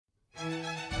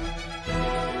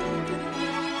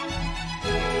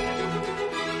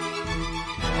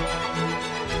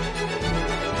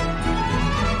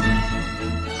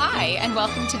and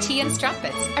welcome to Tea and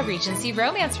Strumpets, a Regency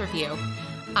romance review.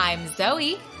 I'm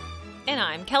Zoe. And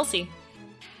I'm Kelsey.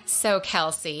 So,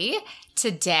 Kelsey,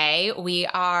 today we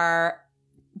are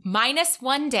minus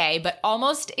 1 day, but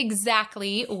almost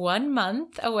exactly 1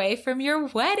 month away from your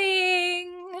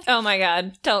wedding. Oh my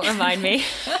God, don't remind me.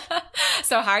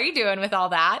 So how are you doing with all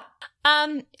that?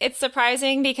 It's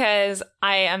surprising because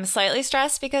I am slightly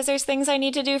stressed because there's things I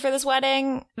need to do for this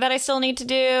wedding that I still need to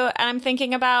do and I'm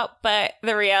thinking about. But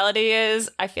the reality is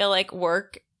I feel like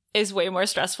work is way more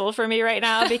stressful for me right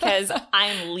now because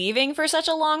I'm leaving for such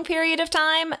a long period of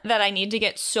time that I need to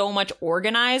get so much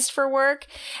organized for work.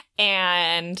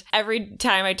 And every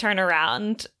time I turn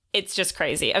around, it's just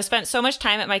crazy. I've spent so much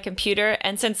time at my computer.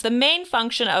 And since the main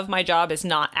function of my job is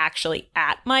not actually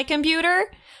at my computer,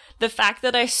 the fact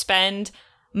that I spend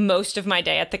most of my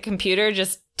day at the computer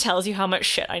just tells you how much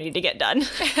shit I need to get done.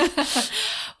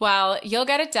 Well, you'll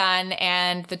get it done.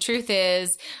 And the truth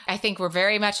is, I think we're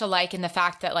very much alike in the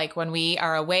fact that like when we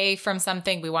are away from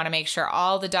something, we want to make sure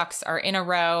all the ducks are in a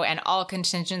row and all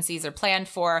contingencies are planned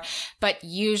for. But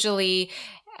usually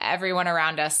everyone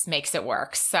around us makes it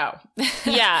work. So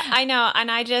yeah, I know.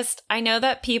 And I know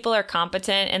that people are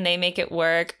competent and they make it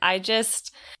work.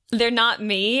 They're not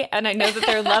me. And I know that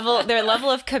their level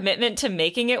of commitment to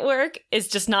making it work is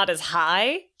just not as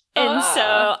high. And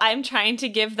so I'm trying to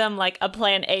give them like a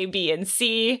plan A, B, and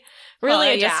C. Really,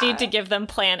 I just need to give them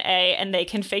plan A and they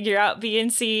can figure out B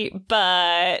and C.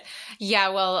 But yeah,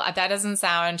 well, that doesn't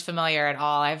sound familiar at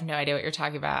all. I have no idea what you're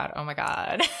talking about. Oh my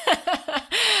God.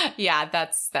 Yeah,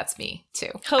 that's me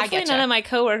too. Hopefully none of my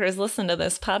coworkers listen to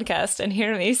this podcast and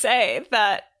hear me say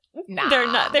that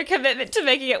their commitment to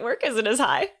making it work isn't as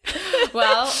high.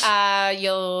 Well,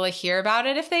 you'll hear about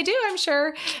it if they do, I'm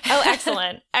sure. Oh,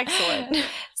 excellent. Excellent.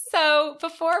 So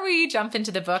before we jump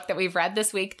into the book that we've read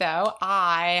this week, though,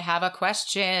 I have a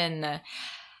question.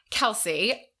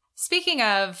 Kelsey, speaking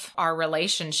of our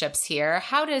relationships here,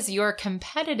 how does your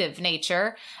competitive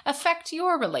nature affect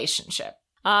your relationship?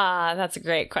 That's a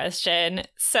great question.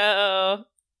 So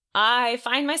I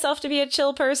find myself to be a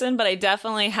chill person, but I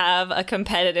definitely have a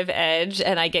competitive edge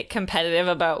and I get competitive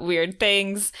about weird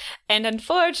things. And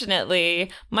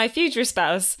unfortunately, my future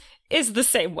spouse is the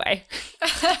same way.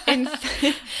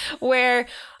 Where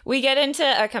we get into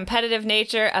a competitive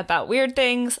nature about weird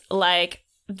things, like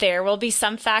there will be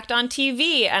some fact on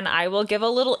TV and I will give a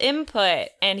little input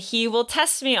and he will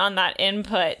test me on that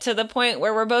input to the point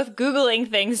where we're both Googling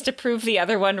things to prove the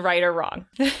other one right or wrong.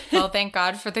 Well, thank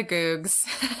God for the Googs.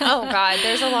 Oh God,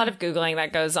 there's a lot of Googling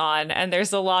that goes on and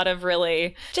there's a lot of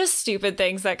really just stupid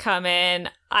things that come in.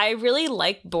 I really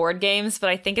like board games, but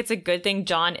I think it's a good thing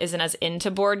John isn't as into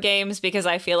board games because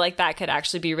I feel like that could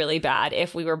actually be really bad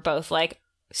if we were both like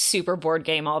super board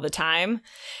game all the time.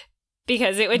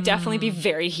 Because it would definitely be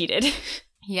very heated.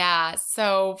 Yeah.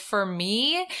 So for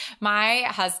me, my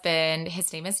husband,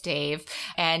 his name is Dave,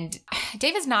 and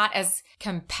Dave is not as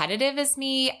competitive as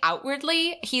me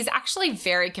outwardly. He's actually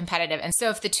very competitive. And so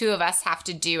if the two of us have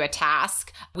to do a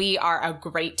task, we are a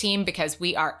great team because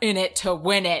we are in it to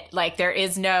win it. Like there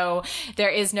is no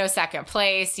second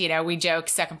place. You know, we joke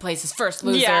second place is first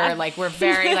loser. Yeah. Like we're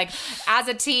very like as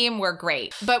a team, we're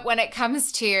great. But when it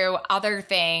comes to other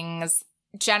things,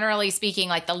 generally speaking,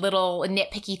 like the little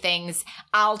nitpicky things,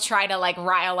 I'll try to like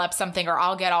rile up something or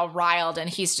I'll get all riled and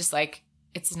he's just like,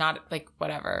 it's not like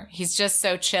whatever. He's just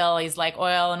so chill. He's like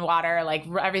oil and water, like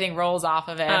everything rolls off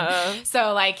of him.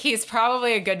 So like he's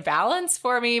probably a good balance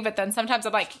for me. But then sometimes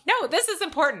I'm like, no, this is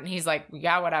important. He's like,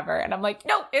 yeah, whatever. And I'm like,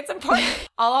 no, it's important.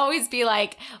 I'll always be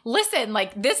like, listen,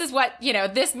 like this is what, you know,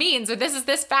 this means or this is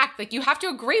this fact. Like you have to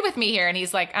agree with me here. And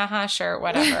he's like, sure,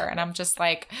 whatever. And I'm just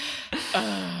like,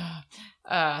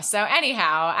 so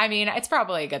anyhow, I mean, it's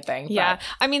probably a good thing. Yeah. But.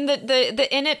 I mean,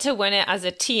 the in it to win it as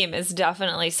a team is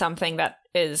definitely something that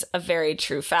is a very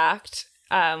true fact.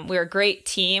 We're a great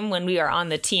team when we are on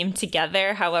the team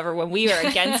together. However, when we are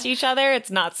against each other,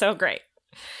 it's not so great.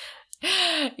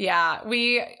 Yeah,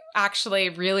 we actually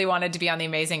really wanted to be on The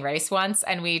Amazing Race once,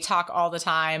 and we talk all the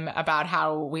time about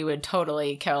how we would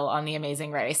totally kill on The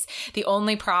Amazing Race. The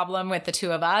only problem with the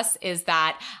two of us is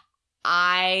that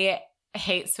I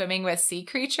hate swimming with sea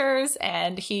creatures,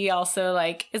 and he also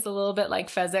like is a little bit like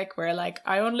Fezzik, where like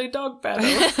I only dog paddle.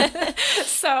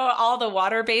 So all the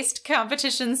water-based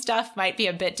competition stuff might be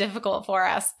a bit difficult for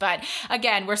us, but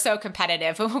again, we're so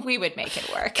competitive, we would make it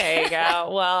work. There you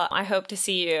go. Well, I hope to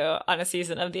see you on a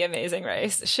season of The Amazing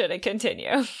Race should it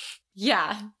continue.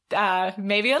 Yeah,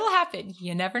 maybe it'll happen.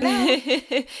 You never know.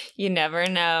 You never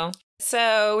know.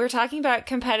 So we're talking about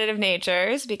competitive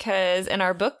natures because in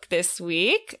our book this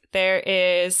week, there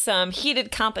is some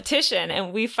heated competition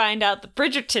and we find out the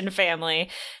Bridgerton family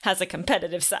has a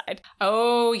competitive side.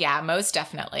 Oh, yeah, most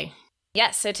definitely.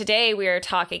 Yes, so today we are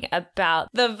talking about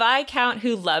The Viscount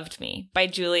Who Loved Me by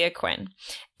Julia Quinn.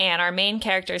 And our main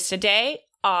characters today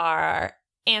are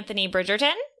Anthony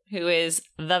Bridgerton, who is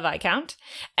the Viscount,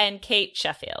 and Kate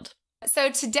Sheffield.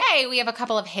 So today we have a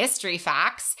couple of history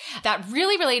facts that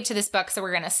really relate to this book. So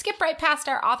we're going to skip right past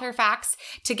our author facts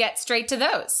to get straight to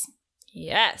those.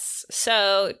 Yes.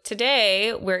 So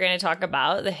today we're going to talk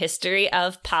about the history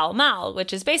of Pall Mall,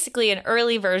 which is basically an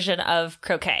early version of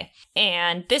croquet.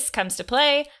 And this comes to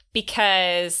play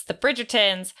because the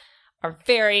Bridgertons are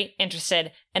very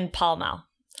interested in Pall Mall.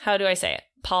 How do I say it?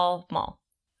 Pall Mall.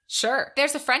 Sure.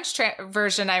 There's a French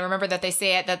version, I remember that they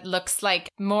say it, that looks like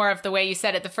more of the way you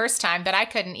said it the first time, but I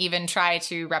couldn't even try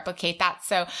to replicate that.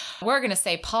 So we're going to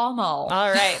say Pall Mall.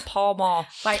 All right, Pall Mall.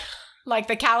 Like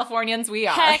the Californians we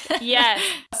are. Heck yes.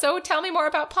 So tell me more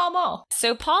about Pall Mall.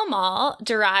 So Pall Mall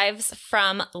derives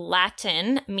from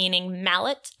Latin, meaning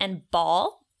mallet and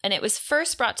ball, and it was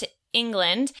first brought to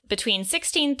England between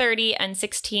 1630 and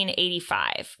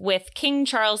 1685 with King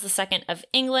Charles II of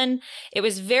England. It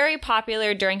was very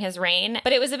popular during his reign,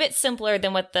 but it was a bit simpler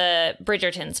than what the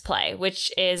Bridgertons play, which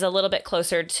is a little bit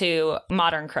closer to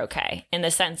modern croquet in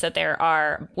the sense that there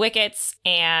are wickets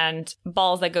and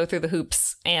balls that go through the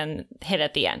hoops and hit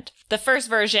at the end. The first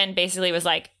version basically was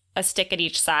like a stick at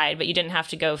each side, but you didn't have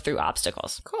to go through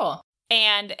obstacles. Cool.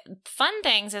 And fun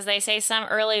things, as they say, some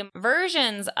early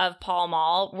versions of Pall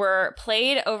Mall were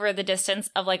played over the distance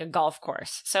of like a golf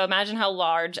course. So imagine how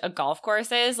large a golf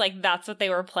course is. Like that's what they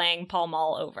were playing Pall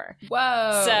Mall over.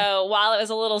 Whoa. So while it was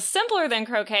a little simpler than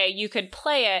croquet, you could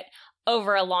play it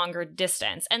over a longer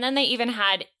distance. And then they even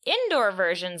had indoor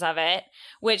versions of it,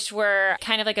 which were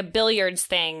kind of like a billiards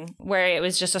thing where it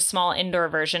was just a small indoor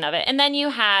version of it. And then you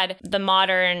had the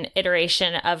modern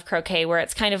iteration of croquet where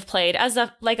it's kind of played as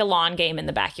a lawn game in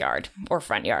the backyard or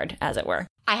front yard, as it were.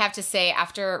 I have to say,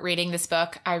 after reading this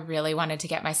book, I really wanted to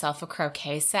get myself a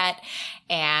croquet set,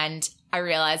 and I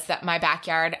realized that my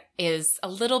backyard is a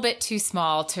little bit too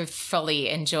small to fully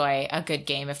enjoy a good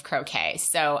game of croquet.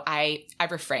 So I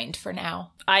refrained for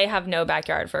now. I have no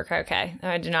backyard for croquet.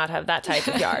 I do not have that type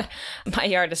of yard. My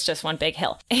yard is just one big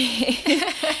hill.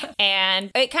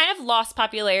 And it kind of lost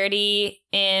popularity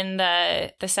in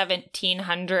the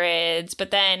 1700s,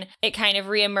 but then it kind of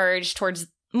reemerged towards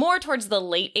the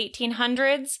late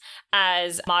 1800s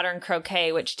as modern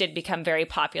croquet, which did become very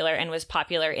popular and was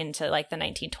popular into like the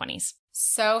 1920s.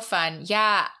 So fun.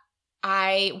 Yeah.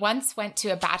 I once went to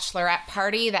a bachelorette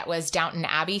party that was Downton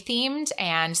Abbey themed.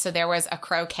 And so there was a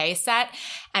croquet set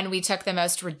and we took the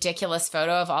most ridiculous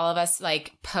photo of all of us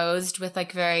like posed with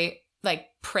like very like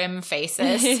prim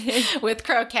faces with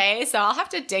croquet. So I'll have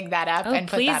to dig that up and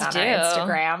put that on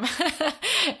our Instagram.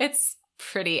 It's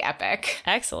pretty epic.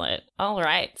 Excellent. All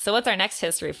right. So what's our next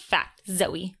history fact,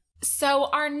 Zoe? So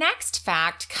our next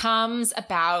fact comes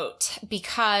about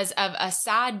because of a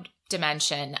sad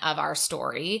dimension of our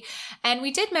story. And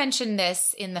we did mention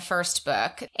this in the first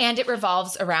book, and it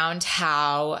revolves around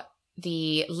how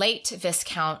the late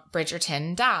Viscount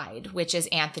Bridgerton died, which is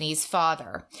Anthony's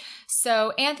father.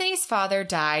 So Anthony's father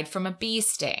died from a bee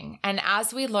sting. And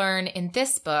as we learn in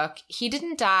this book, he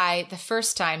didn't die the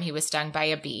first time he was stung by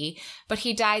a bee, but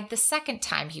he died the second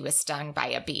time he was stung by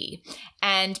a bee.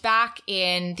 And back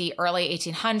in the early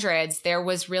 1800s, there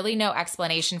was really no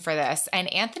explanation for this.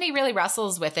 And Anthony really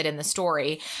wrestles with it in the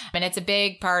story. And it's a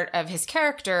big part of his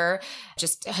character,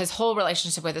 just his whole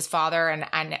relationship with his father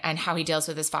and how he deals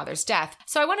with his father's death.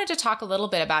 So I wanted to talk a little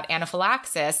bit about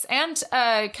anaphylaxis and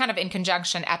kind of in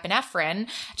conjunction epinephrine,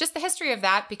 just the history of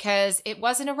that because it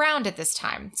wasn't around at this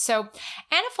time. So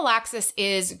anaphylaxis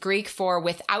is Greek for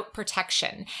without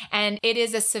protection, and it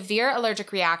is a severe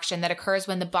allergic reaction that occurs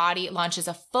when the body launches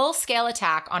a full-scale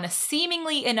attack on a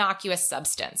seemingly innocuous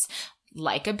substance.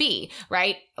 Like a bee,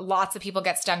 right? Lots of people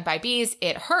get stung by bees.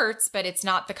 It hurts, but it's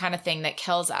not the kind of thing that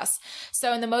kills us.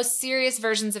 So in the most serious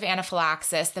versions of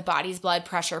anaphylaxis, the body's blood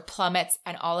pressure plummets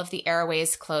and all of the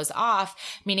airways close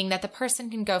off, meaning that the person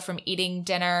can go from eating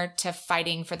dinner to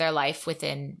fighting for their life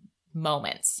within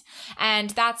moments.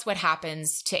 And that's what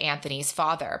happens to Anthony's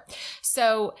father.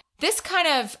 So this kind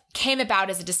of came about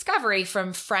as a discovery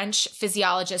from French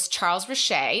physiologist Charles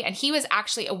Richet, and he was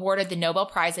actually awarded the Nobel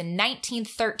Prize in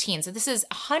 1913. So this is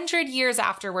 100 years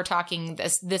after we're talking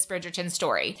this Bridgerton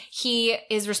story. He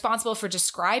is responsible for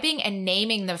describing and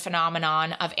naming the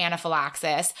phenomenon of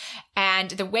anaphylaxis.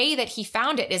 And the way that he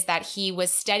found it is that he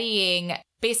was studying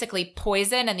basically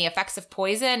poison and the effects of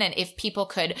poison and if people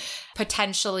could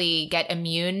potentially get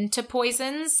immune to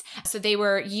poisons. So they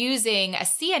were using a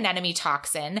sea anemone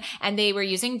toxin, and they were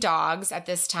using dogs at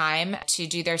this time to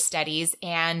do their studies.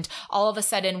 And all of a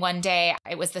sudden one day,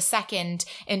 it was the second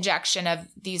injection of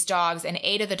these dogs, and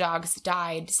 8 of the dogs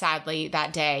died sadly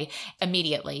that day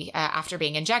immediately after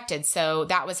being injected. So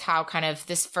that was how kind of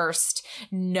this first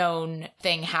known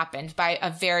thing happened, by a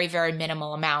very, very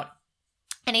minimal amount.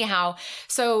 Anyhow,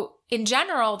 so in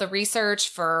general, the research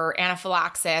for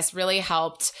anaphylaxis really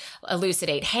helped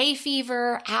elucidate hay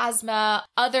fever, asthma,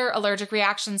 other allergic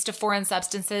reactions to foreign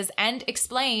substances, and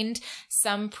explained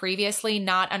some previously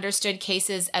not understood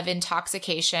cases of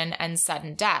intoxication and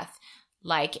sudden death,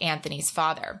 like Anthony's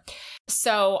father.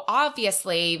 So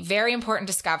obviously, very important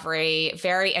discovery,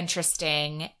 very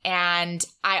interesting. And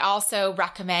I also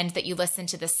recommend that you listen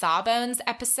to the Sawbones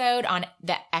episode on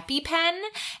the EpiPen.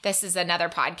 This is another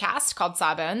podcast called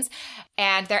Sawbones.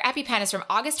 And their EpiPen is from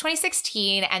August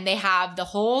 2016. And they have the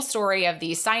whole story of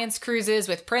these science cruises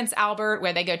with Prince Albert,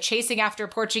 where they go chasing after a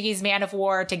Portuguese man of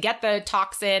war to get the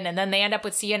toxin. And then they end up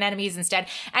with sea anemones instead.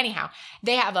 Anyhow,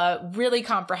 they have a really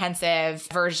comprehensive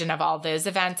version of all those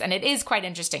events. And it is quite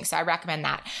interesting. So I recommend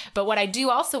that. But what I do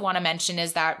also want to mention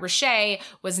is that Richet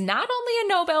was not only a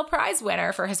Nobel Prize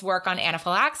winner for his work on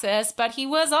anaphylaxis, but he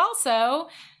was also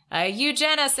a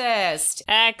eugenicist.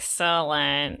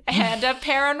 Excellent. And a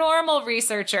paranormal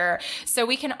researcher. So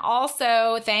we can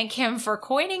also thank him for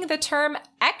coining the term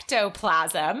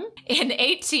ectoplasm in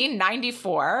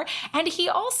 1894. And he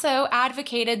also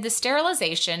advocated the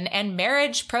sterilization and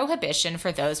marriage prohibition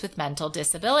for those with mental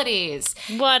disabilities.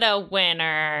 What a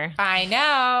winner. I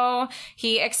know.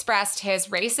 He expressed his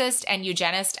racist and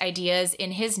eugenist ideas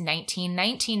in his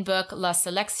 1919 book, La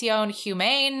Sélection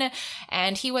Humaine,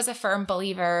 and he was a firm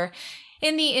believer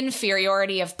in the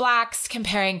inferiority of blacks,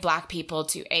 comparing black people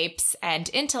to apes and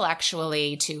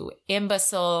intellectually to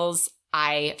imbeciles.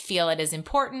 I feel it is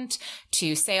important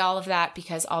to say all of that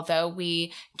because although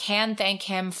we can thank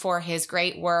him for his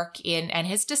great work and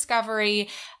his discovery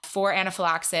for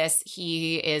anaphylaxis,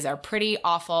 he is a pretty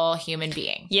awful human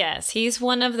being. Yes, he's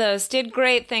one of those did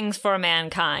great things for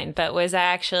mankind, but was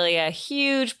actually a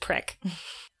huge prick.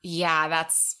 Yeah,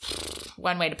 that's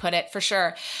one way to put it for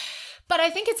sure. But I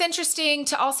think it's interesting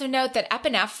to also note that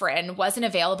epinephrine wasn't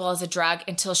available as a drug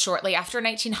until shortly after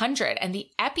 1900, and the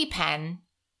EpiPen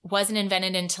wasn't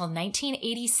invented until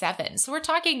 1987. So we're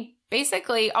talking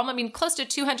basically, close to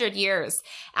 200 years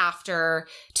after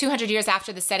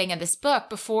the setting of this book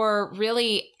before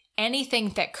really anything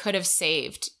that could have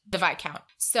saved the Viscount.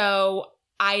 So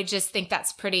I just think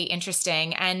that's pretty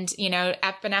interesting. And,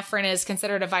 epinephrine is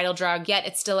considered a vital drug, yet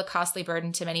it's still a costly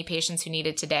burden to many patients who need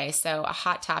it today. So a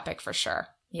hot topic for sure.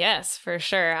 Yes, for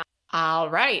sure. All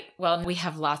right. Well, we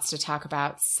have lots to talk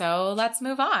about, so let's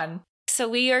move on. So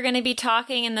we are going to be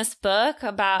talking in this book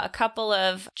about a couple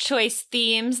of choice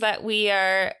themes that we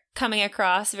are coming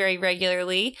across very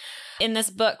regularly. In this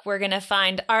book, we're going to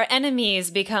find our enemies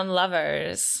become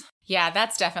lovers. Yeah,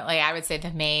 that's definitely, I would say,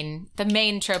 the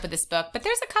main trope of this book, but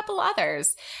there's a couple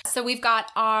others. So we've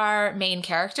got our main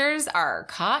characters are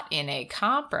caught in a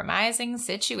compromising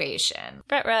situation.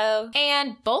 Ruh-roh.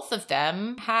 And both of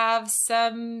them have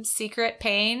some secret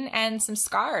pain and some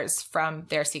scars from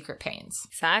their secret pains.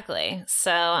 Exactly.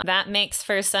 So that makes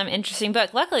for some interesting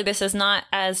book. Luckily, this is not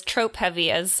as trope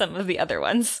heavy as some of the other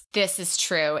ones. This is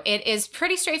true. It is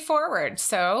pretty straightforward.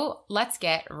 So let's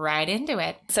get right into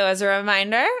it. So as a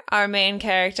reminder, our main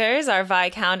characters are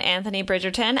Viscount Anthony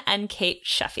Bridgerton and Kate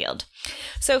Sheffield.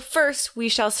 So first, we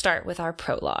shall start with our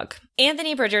prologue.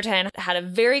 Anthony Bridgerton had a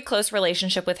very close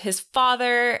relationship with his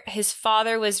father. His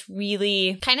father was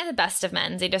really kind of the best of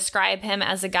men. They describe him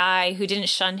as a guy who didn't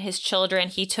shun his children.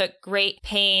 He took great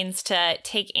pains to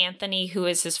take Anthony, who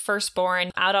is his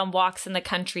firstborn, out on walks in the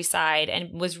countryside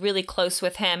and was really close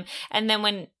with him. And then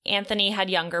when Anthony had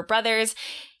younger brothers,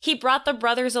 he brought the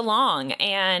brothers along.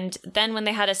 And then when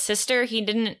they had a sister, he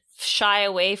didn't shy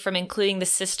away from including the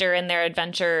sister in their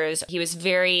adventures. He was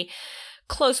very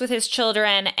close with his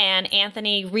children, and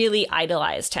Anthony really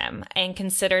idolized him and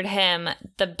considered him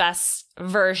the best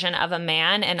version of a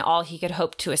man and all he could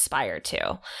hope to aspire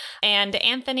to. And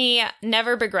Anthony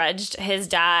never begrudged his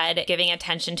dad giving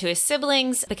attention to his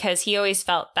siblings because he always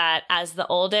felt that as the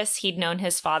oldest, he'd known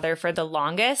his father for the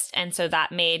longest, and so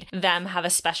that made them have a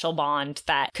special bond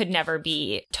that could never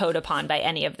be towed upon by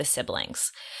any of the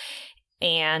siblings.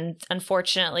 And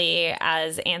unfortunately,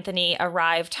 as Anthony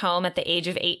arrived home at the age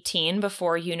of 18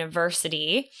 before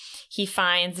university, he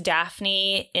finds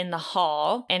Daphne in the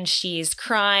hall and she's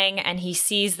crying, and he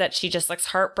sees that she just looks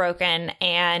heartbroken,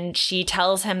 and she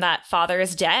tells him that father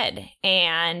is dead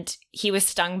and he was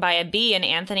stung by a bee. And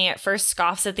Anthony at first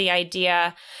scoffs at the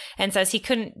idea and says he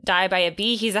couldn't die by a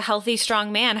bee. He's a healthy,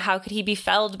 strong man. How could he be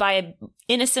felled by an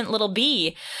innocent little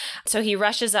bee? So he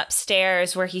rushes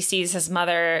upstairs where he sees his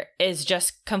mother is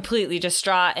just completely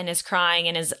distraught and is crying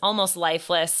and is almost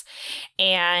lifeless.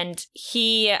 And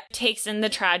he takes in the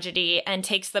tragedy and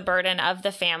takes the burden of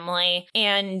the family.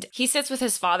 And he sits with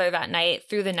his father that night,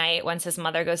 through the night, once his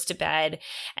mother goes to bed.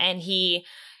 And he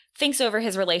thinks over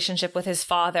his relationship with his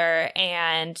father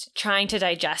and trying to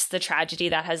digest the tragedy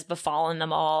that has befallen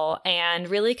them all, and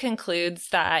really concludes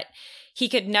that he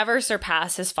could never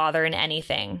surpass his father in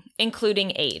anything,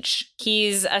 including age.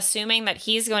 He's assuming that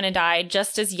he's going to die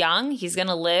just as young. He's going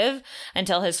to live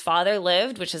until his father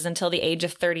lived, which is until the age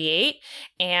of 38.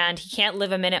 And he can't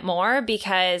live a minute more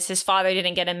because his father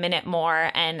didn't get a minute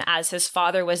more. And as his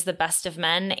father was the best of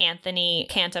men, Anthony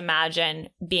can't imagine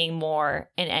being more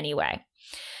in any way.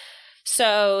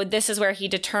 So this is where he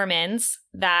determines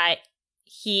that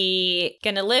he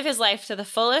gonna live his life to the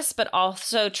fullest, but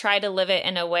also try to live it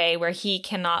in a way where he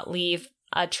cannot leave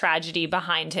a tragedy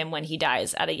behind him when he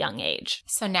dies at a young age.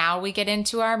 So now we get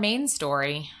into our main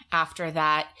story after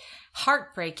that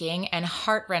heartbreaking and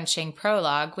heart-wrenching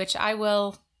prologue, which I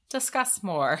will discuss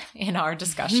more in our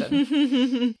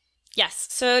discussion. Yes.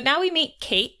 So now we meet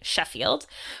Kate Sheffield,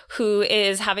 who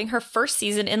is having her first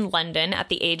season in London at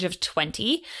the age of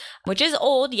 20, which is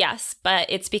old, yes, but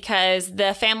it's because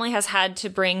the family has had to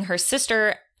bring her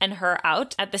sister and her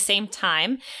out at the same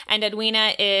time. And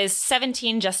Edwina is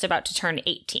 17, just about to turn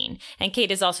 18. And Kate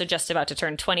is also just about to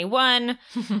turn 21,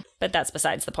 but that's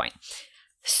besides the point.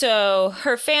 So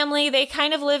her family, they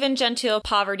kind of live in genteel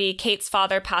poverty. Kate's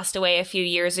father passed away a few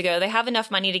years ago. They have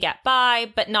enough money to get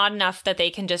by, but not enough that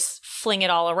they can just fling it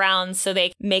all around. So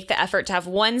they make the effort to have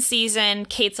one season.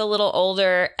 Kate's a little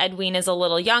older. Edwina's a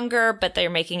little younger, but they're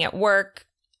making it work.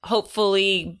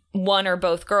 Hopefully one or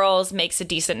both girls makes a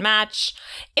decent match.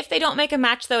 If they don't make a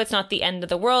match, though, it's not the end of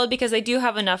the world because they do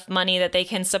have enough money that they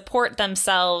can support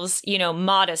themselves,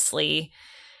 modestly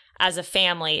as a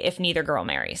family if neither girl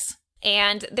marries.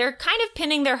 And they're kind of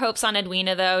pinning their hopes on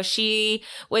Edwina, though. She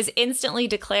was instantly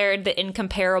declared the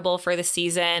incomparable for the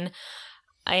season,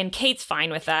 and Kate's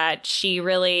fine with that. She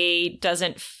really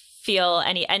doesn't feel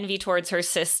any envy towards her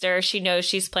sister. She knows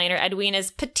she's playing her.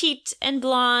 Edwina's petite and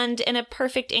blonde in a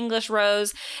perfect English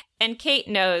rose, and Kate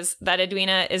knows that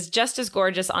Edwina is just as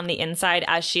gorgeous on the inside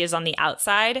as she is on the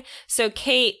outside. So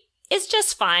Kate is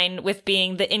just fine with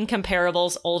being the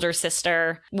incomparable's older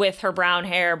sister with her brown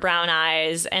hair, brown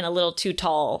eyes, and a little too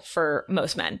tall for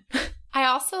most men. I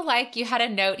also you had a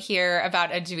note here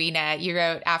about Edwina. You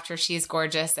wrote, after she's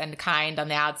gorgeous and kind on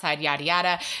the outside, yada,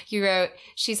 yada. You wrote,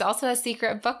 she's also a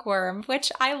secret bookworm,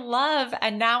 which I love.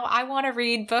 And now I want to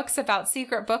read books about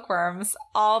secret bookworms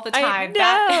all the time.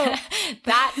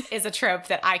 That is a trope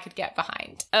that I could get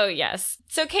behind. Oh, yes.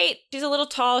 So Kate, she's a little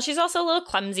tall. She's also a little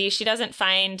clumsy. She doesn't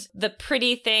find the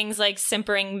pretty things like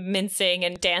simpering, mincing,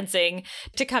 and dancing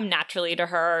to come naturally to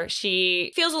her.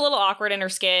 She feels a little awkward in her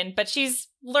skin, but she's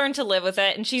learned to live with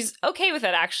it, and she's okay with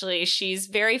it, actually. She's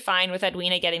very fine with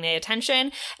Edwina getting the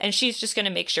attention, and she's just going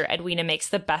to make sure Edwina makes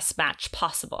the best match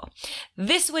possible.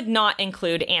 This would not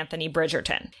include Anthony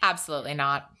Bridgerton. Absolutely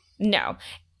not. No.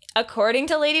 According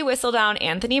to Lady Whistledown,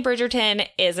 Anthony Bridgerton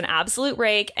is an absolute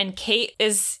rake, and Kate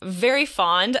is very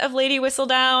fond of Lady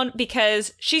Whistledown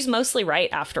because she's mostly right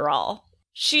after all.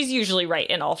 She's usually right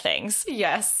in all things.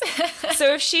 Yes.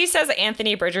 So if she says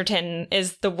Anthony Bridgerton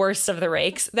is the worst of the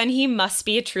rakes, then he must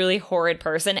be a truly horrid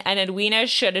person, and Edwina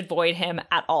should avoid him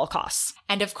at all costs.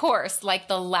 And of course, like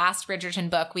the last Bridgerton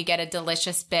book, we get a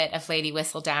delicious bit of Lady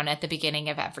Whistledown at the beginning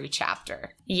of every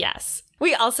chapter. Yes.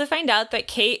 We also find out that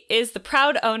Kate is the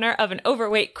proud owner of an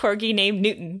overweight corgi named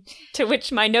Newton, to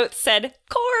which my notes said,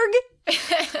 Korg!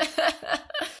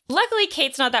 Luckily,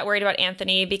 Kate's not that worried about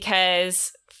Anthony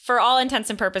because, for all intents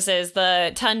and purposes,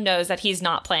 the ton knows that he's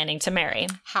not planning to marry.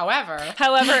 However,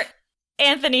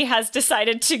 Anthony has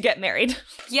decided to get married.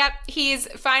 Yep, he's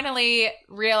finally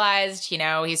realized,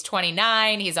 he's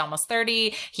 29, he's almost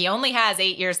 30. He only has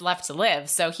 8 years left to live,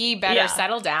 so he better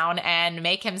settle down and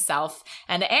make himself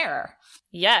an heir.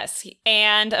 Yes,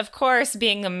 and of course,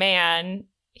 being a man,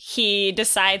 he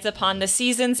decides upon the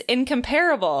season's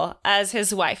incomparable as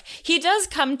his wife. He does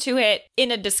come to it in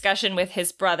a discussion with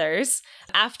his brothers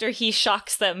after he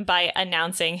shocks them by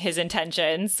announcing his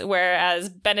intentions, whereas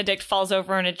Benedict falls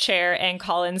over in a chair and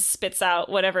Colin spits out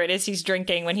whatever it is he's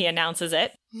drinking when he announces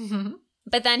it. Mm-hmm.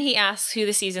 But then he asks who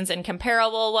the season's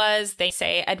incomparable was. They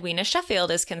say Edwina Sheffield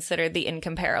is considered the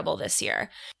incomparable this year.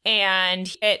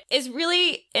 And it is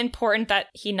really important that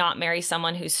he not marry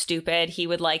someone who's stupid. He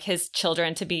would like his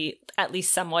children to be at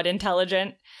least somewhat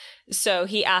intelligent. So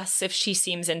he asks if she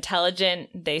seems intelligent.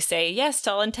 They say, yes,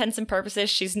 to all intents and purposes,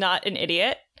 she's not an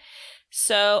idiot.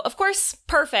 So, of course,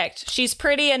 perfect. She's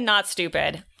pretty and not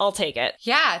stupid. I'll take it.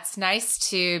 Yeah, it's nice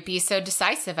to be so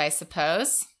decisive, I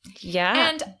suppose. Yeah.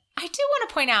 And I do want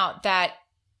to point out that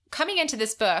coming into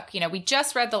this book, we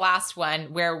just read the last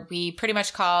one where we pretty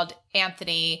much called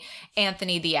Anthony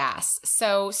the ass.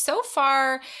 So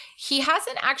far, he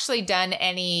hasn't actually done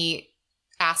any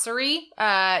assery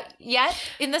yet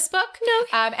in this book. No.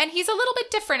 And he's a little bit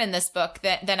different in this book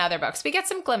than other books. We get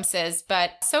some glimpses,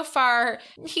 but so far,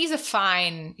 he's a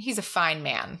fine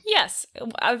man. Yes.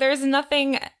 There's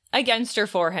nothing against or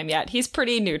for him yet. He's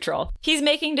pretty neutral. He's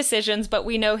making decisions, but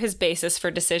we know his basis for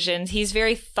decisions. He's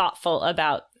very thoughtful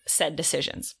about said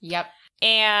decisions. Yep.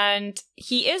 And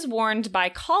he is warned by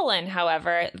Colin,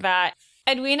 however, that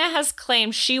Edwina has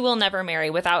claimed she will never marry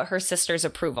without her sister's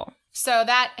approval. So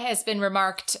that has been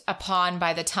remarked upon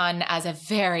by the Ton as a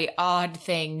very odd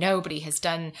thing. Nobody has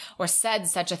done or said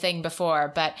such a thing before,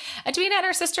 but Edwina and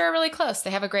her sister are really close.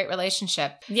 They have a great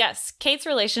relationship. Yes, Kate's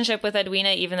relationship with Edwina,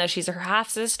 even though she's her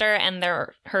half-sister, and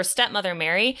her stepmother,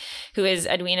 Mary, who is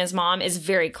Edwina's mom, is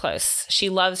very close. She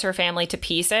loves her family to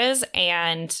pieces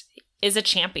and is a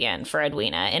champion for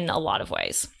Edwina in a lot of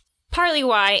ways. Partly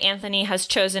why Anthony has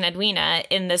chosen Edwina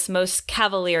in this most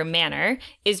cavalier manner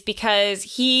is because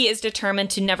he is determined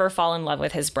to never fall in love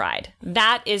with his bride.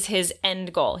 That is his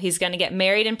end goal. He's going to get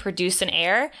married and produce an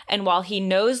heir, and while he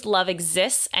knows love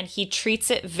exists and he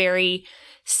treats it very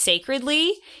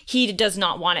sacredly, he does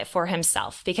not want it for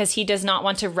himself because he does not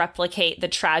want to replicate the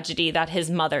tragedy that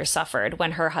his mother suffered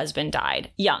when her husband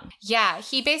died young. Yeah,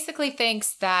 he basically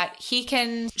thinks that he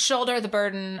can shoulder the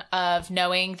burden of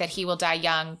knowing that he will die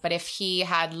young, but if he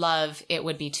had love, it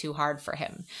would be too hard for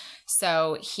him.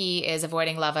 So he is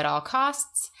avoiding love at all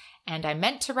costs. And I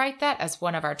meant to write that as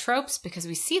one of our tropes because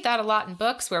we see that a lot in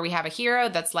books where we have a hero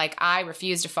that's like, I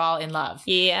refuse to fall in love.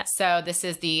 Yeah. So this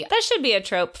is the... That should be a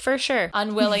trope for sure.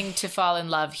 Unwilling to fall in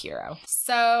love hero.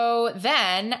 So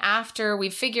then after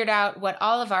we've figured out what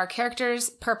all of our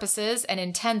characters' purposes and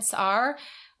intents are,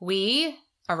 we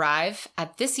arrive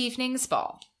at this evening's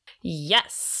ball.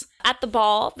 Yes. At the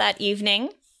ball that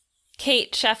evening,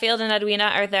 Kate, Sheffield, and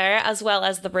Edwina are there, as well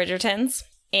as the Bridgertons.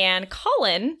 And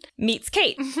Colin meets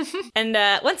Kate. And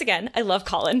once again, I love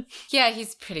Colin. Yeah,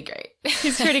 he's pretty great.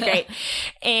 He's pretty great.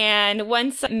 And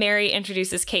once Mary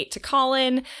introduces Kate to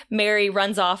Colin, Mary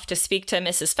runs off to speak to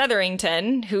Mrs.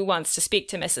 Featherington. Who wants to speak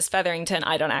to Mrs. Featherington?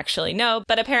 I don't actually know.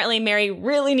 But apparently Mary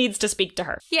really needs to speak to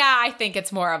her. Yeah, I think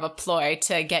it's more of a ploy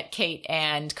to get Kate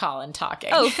and Colin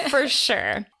talking. Oh, for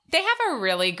sure. They have a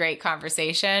really great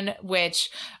conversation, which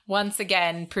once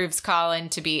again proves Colin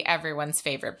to be everyone's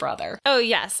favorite brother. Oh,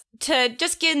 yes. To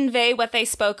just convey what they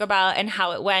spoke about and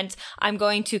how it went, I'm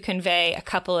going to convey a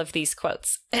couple of these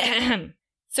quotes.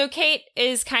 So Kate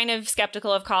is kind of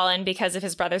skeptical of Colin because of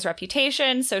his brother's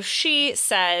reputation. So she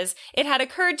says, "It had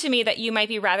occurred to me that you might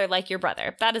be rather like your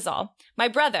brother. That is all. My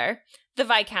brother, the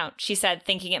Viscount," she said,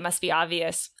 thinking it must be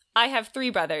obvious. "I have 3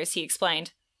 brothers," he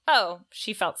explained. Oh,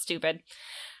 she felt stupid.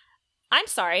 I'm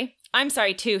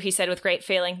sorry too, he said with great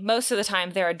feeling. Most of the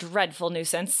time, they're a dreadful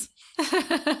nuisance.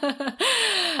 Oh,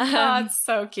 it's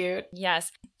so cute. Yes.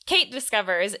 Kate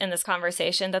discovers in this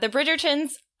conversation that the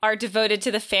Bridgertons are devoted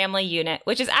to the family unit,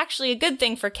 which is actually a good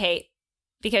thing for Kate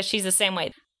because she's the same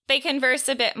way. They converse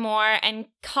a bit more, and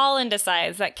Colin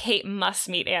decides that Kate must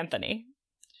meet Anthony.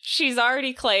 She's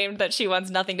already claimed that she wants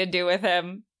nothing to do with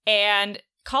him, and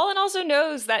Colin also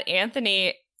knows that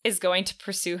Anthony is going to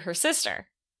pursue her sister.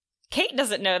 Kate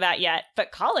doesn't know that yet,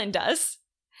 but Colin does.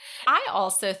 I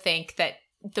also think that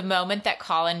the moment that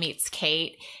Colin meets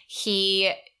Kate,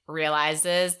 he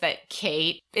realizes that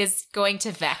Kate is going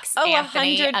to vex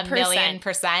Anthony 100%.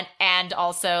 1,000,000%. And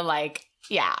also, like,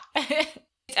 yeah.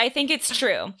 I think it's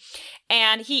true.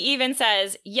 And he even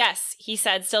says, "Yes," he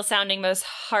said, still sounding most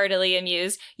heartily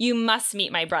amused, "you must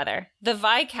meet my brother." "The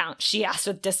Viscount?" she asked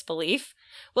with disbelief.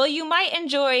 "Well, you might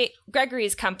enjoy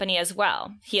Gregory's company as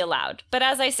well," he allowed. "But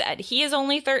as I said, he is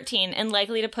only 13 and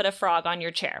likely to put a frog on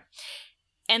your chair."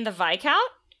 "And the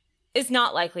Viscount is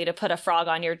not likely to put a frog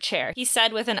on your chair," he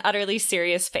said with an utterly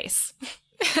serious face.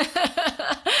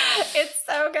 It's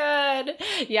so good.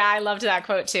 Yeah, I loved that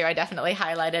quote too. I definitely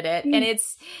highlighted it. And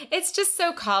it's just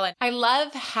so Colin. I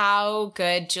love how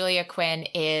good Julia Quinn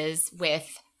is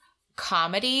with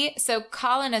comedy. So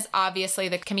Colin is obviously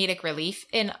the comedic relief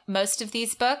in most of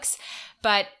these books,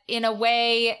 but in a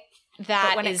way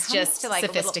that is just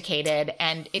sophisticated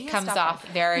and it comes off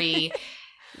very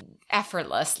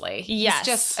effortlessly. Yes. It's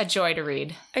just a joy to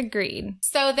read. Agreed.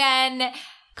 So then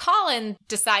Colin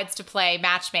decides to play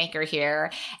matchmaker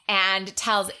here and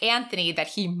tells Anthony that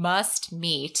he must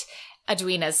meet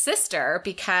Edwina's sister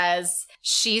because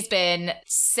she's been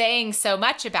saying so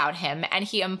much about him and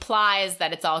he implies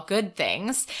that it's all good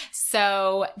things.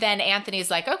 So then Anthony's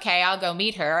like, okay, I'll go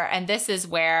meet her. And this is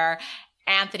where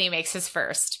Anthony makes his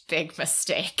first big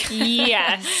mistake.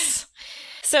 Yes.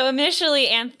 So initially,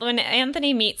 when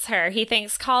Anthony meets her, he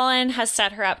thinks Colin has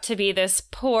set her up to be this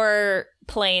poor,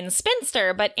 plain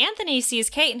spinster. But Anthony sees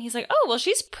Kate and he's like, oh, well,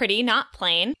 she's pretty, not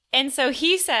plain. And so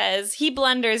he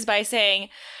blunders by saying,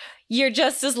 you're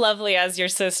just as lovely as your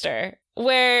sister.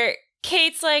 Where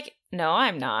Kate's like, no,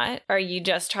 I'm not. Are you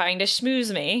just trying to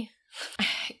schmooze me?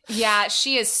 Yeah,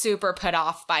 she is super put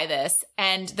off by this.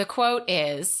 And the quote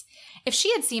is, if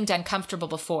she had seemed uncomfortable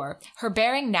before, her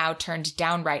bearing now turned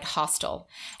downright hostile.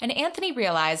 And Anthony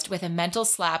realized with a mental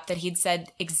slap that he'd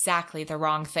said exactly the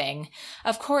wrong thing.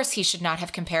 Of course he should not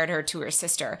have compared her to her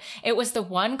sister. It was the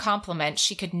one compliment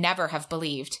she could never have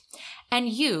believed. And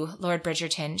you, Lord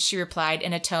Bridgerton, she replied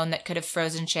in a tone that could have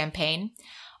frozen champagne,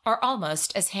 are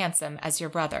almost as handsome as your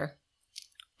brother.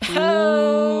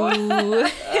 Oh!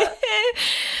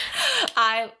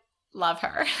 I love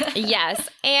her. Yes.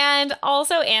 And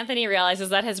also Anthony realizes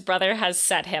that his brother has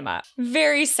set him up.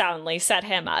 Very soundly set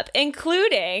him up,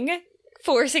 including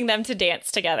forcing them to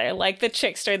dance together like the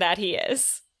trickster that he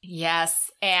is.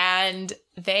 Yes. And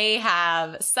they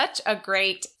have such a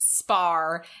great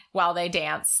spar while they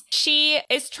dance. She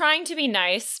is trying to be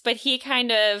nice, but he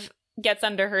kind of gets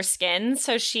under her skin,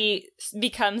 so she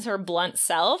becomes her blunt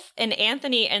self. And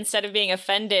Anthony, instead of being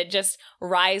offended, just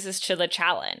rises to the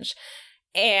challenge.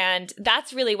 And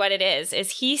that's really what it is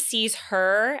he sees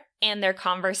her and their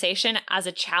conversation as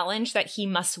a challenge that he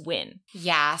must win.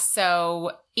 Yeah,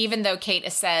 so even though Kate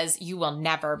says, you will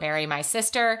never marry my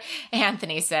sister,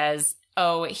 Anthony says,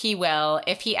 oh, he will.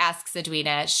 If he asks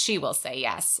Edwina, she will say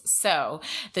yes. So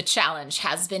the challenge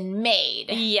has been made.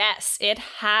 Yes, it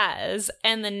has.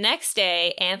 And the next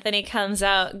day, Anthony comes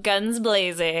out guns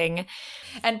blazing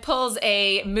and pulls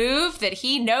a move that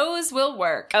he knows will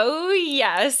work. Oh,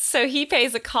 yes. So he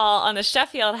pays a call on the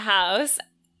Sheffield house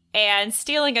and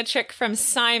stealing a trick from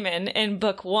Simon in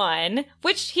book 1,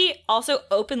 which he also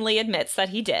openly admits that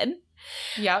he did.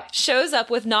 Yep. Shows up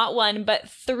with not one, but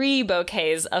 3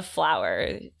 bouquets of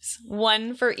flowers.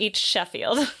 1 for each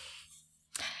Sheffield.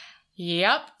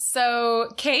 Yep.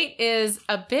 So Kate is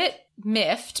a bit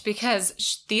miffed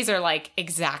because these are like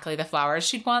exactly the flowers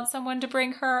she'd want someone to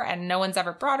bring her, and no one's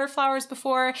ever brought her flowers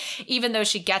before, even though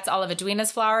she gets all of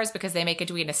Edwina's flowers because they make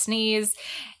Edwina sneeze.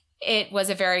 It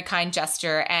was a very kind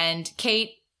gesture, and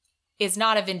Kate is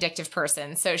not a vindictive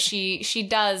person, so she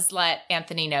does let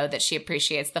Anthony know that she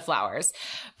appreciates the flowers.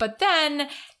 But then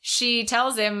she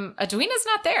tells him Edwina's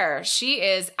not there. She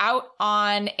is out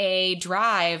on a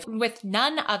drive with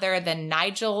none other than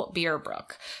Nigel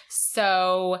Beerbrook.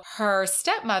 So her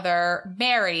stepmother,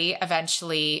 Mary,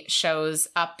 eventually shows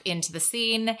up into the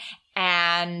scene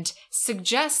and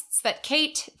suggests that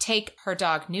Kate take her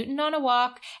dog Newton on a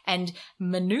walk and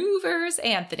maneuvers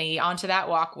Anthony onto that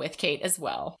walk with Kate as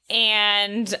well.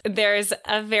 And there's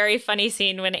a very funny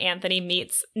scene when Anthony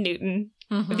meets Newton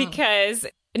because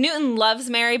Newton loves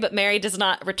Mary, but Mary does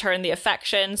not return the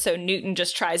affection. So Newton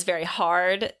just tries very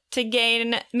hard to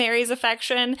gain Mary's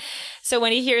affection. So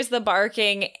when he hears the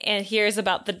barking and hears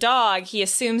about the dog, he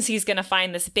assumes he's going to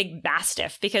find this big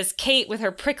mastiff because Kate, with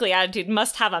her prickly attitude,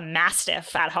 must have a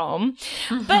mastiff at home.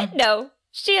 But no,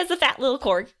 she has a fat little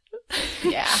corgi.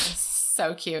 Yeah,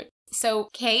 so cute. So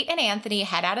Kate and Anthony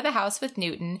head out of the house with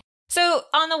Newton. So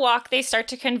on the walk, they start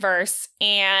to converse,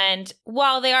 and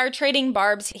while they are trading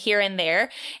barbs here and there,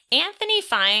 Anthony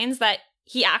finds that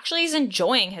he actually is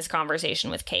enjoying his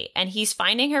conversation with Kate, and he's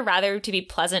finding her rather to be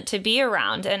pleasant to be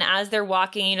around. And as they're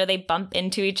walking, they bump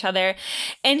into each other,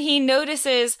 and he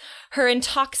notices her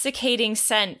intoxicating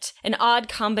scent, an odd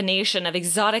combination of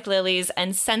exotic lilies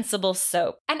and sensible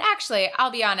soap. And actually,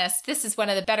 I'll be honest, this is one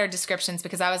of the better descriptions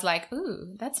because I was like,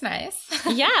 ooh, that's nice.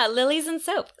 Yeah, lilies and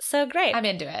soap. So great. I'm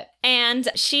into it. And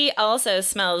she also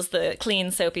smells the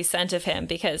clean, soapy scent of him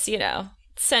because,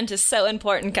 Scent is so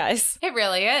important, guys. It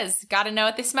really is. Got to know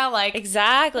what they smell like.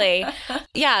 Exactly.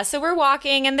 Yeah, so we're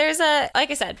walking and there's like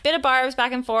I said, bit of barbs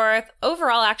back and forth.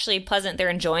 Overall, actually pleasant. They're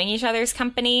enjoying each other's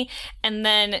company. And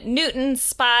then Newton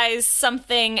spies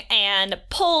something and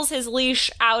pulls his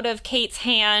leash out of Kate's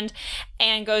hand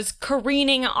and goes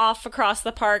careening off across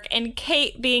the park. And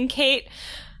Kate, being Kate,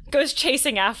 goes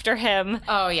chasing after him.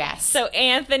 Oh, yes. So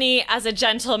Anthony, as a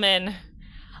gentleman,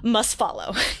 must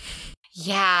follow.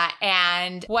 Yeah,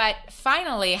 and what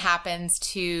finally happens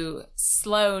to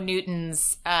slow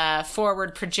Newton's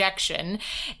forward projection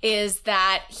is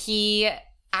that he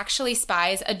actually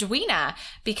spies Edwina,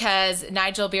 because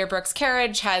Nigel Beerbrook's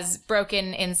carriage has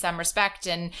broken in some respect,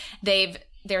 and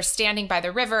they're standing by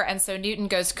the river, and so Newton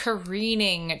goes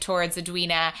careening towards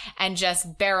Edwina and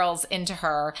just barrels into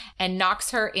her and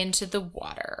knocks her into the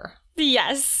water.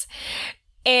 Yes.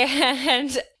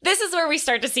 And this is where we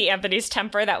start to see Anthony's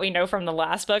temper that we know from the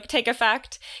last book take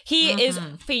effect. He is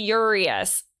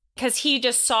furious because he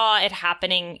just saw it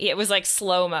happening. It was like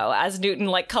slow-mo as Newton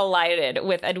like collided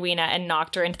with Edwina and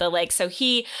knocked her into the lake. So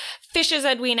he fishes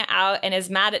Edwina out and is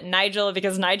mad at Nigel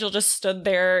because Nigel just stood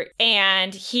there.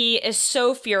 And he is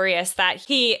so furious that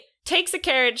he takes a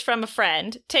carriage from a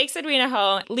friend, takes Edwina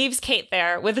home, leaves Kate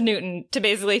there with Newton to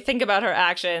basically think about her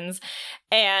actions.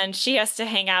 And she has to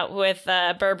hang out with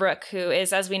Beerbrook, who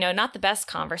is, as we know, not the best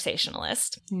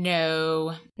conversationalist.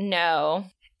 No.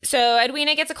 So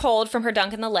Edwina gets a cold from her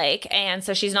dunk in the lake, and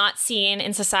so she's not seen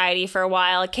in society for a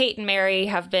while. Kate and Mary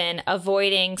have been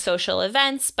avoiding social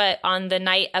events, but on the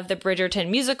night of the Bridgerton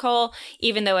musical,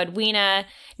 even though Edwina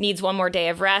needs one more day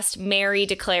of rest, Mary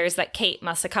declares that Kate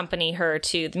must accompany her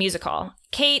to the musical.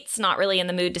 Kate's not really in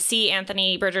the mood to see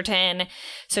Anthony Bridgerton,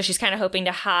 so she's kind of hoping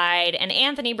to hide. And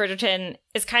Anthony Bridgerton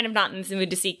is kind of not in the mood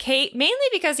to see Kate, mainly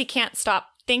because he can't stop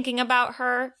thinking about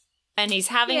her, and he's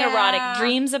having erotic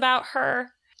dreams about her.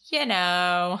 You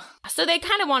know. So they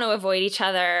kind of want to avoid each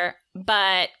other,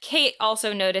 but Kate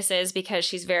also notices, because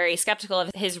she's very skeptical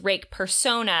of his rake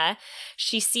persona,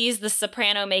 she sees the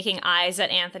soprano making eyes at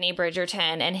Anthony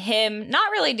Bridgerton and him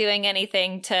not really doing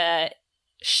anything to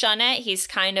shun it. He's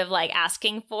kind of like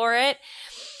asking for it.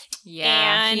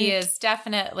 Yeah, and he is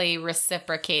definitely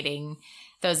reciprocating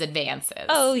those advances.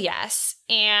 Oh, yes.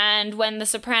 And when the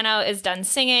soprano is done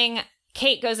singing,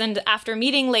 Kate goes in after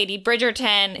meeting Lady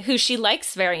Bridgerton, who she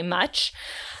likes very much.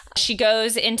 She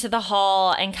goes into the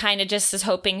hall and kind of just is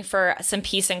hoping for some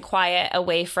peace and quiet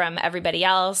away from everybody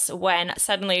else, when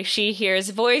suddenly she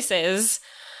hears voices,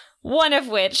 one of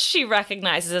which she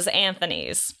recognizes as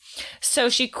Anthony's. So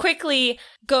she quickly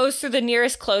goes through the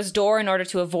nearest closed door in order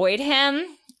to avoid him,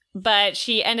 but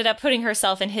she ended up putting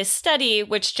herself in his study,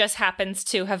 which just happens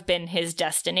to have been his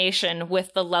destination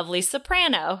with the lovely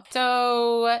soprano.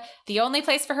 So the only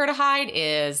place for her to hide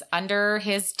is under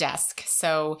his desk.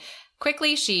 So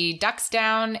quickly she ducks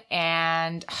down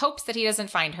and hopes that he doesn't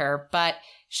find her, but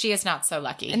she is not so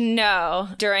lucky. No.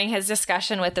 During his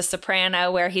discussion with the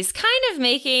soprano, where he's kind of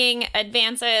making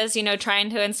advances, trying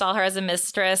to install her as a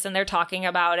mistress, and they're talking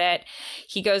about it,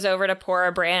 he goes over to pour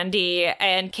a brandy,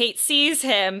 and Kate sees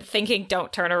him thinking,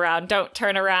 don't turn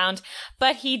around,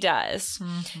 but he does.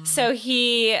 Mm-hmm. So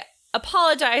he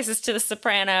apologizes to the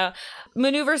soprano,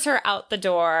 maneuvers her out the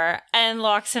door, and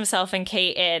locks himself and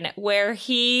Kate in, where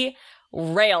he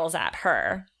rails at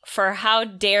her for how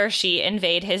dare she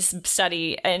invade his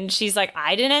study. And she's like,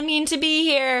 I didn't mean to be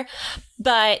here.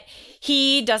 But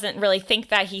he doesn't really think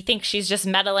that. He thinks she's just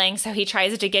meddling, so he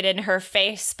tries to get in her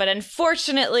face. But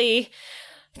unfortunately,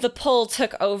 the pull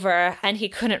took over and he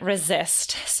couldn't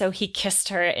resist, so he kissed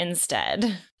her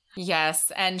instead.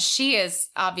 Yes, and she is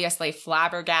obviously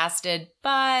flabbergasted,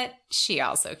 but she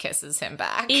also kisses him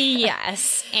back.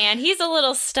 Yes, and he's a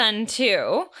little stunned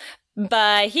too.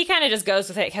 But he kind of just goes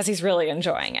with it because he's really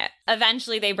enjoying it.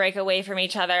 Eventually, they break away from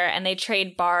each other and they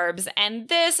trade barbs. And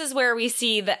this is where we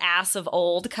see the ass of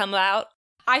old come out.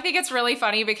 I think it's really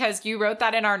funny because you wrote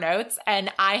that in our notes,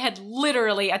 and I had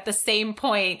literally at the same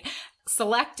point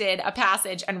selected a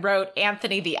passage and wrote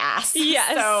Anthony the ass.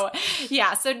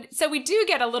 Yes. So we do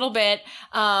get a little bit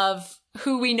of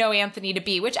who we know Anthony to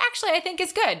be, which actually I think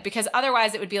is good, because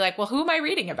otherwise it would be like, well, who am I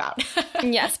reading about?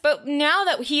 Yes, but now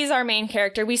that he's our main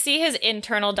character, we see his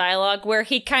internal dialogue where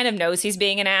he kind of knows he's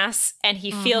being an ass and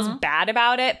he feels bad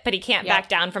about it, but he can't back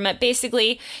down from it.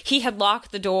 Basically, he had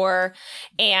locked the door,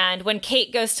 and when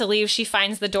Kate goes to leave, she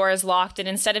finds the door is locked, and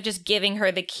instead of just giving her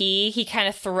the key, he kind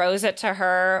of throws it to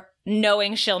her,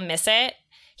 knowing she'll miss it.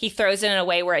 He throws it in a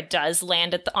way where it does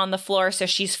land on the floor, so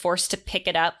she's forced to pick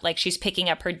it up, like she's picking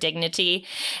up her dignity.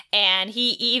 And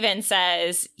he even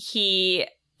says he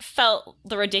felt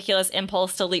the ridiculous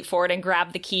impulse to leap forward and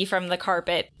grab the key from the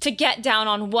carpet, to get down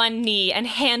on one knee and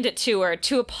hand it to her,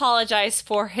 to apologize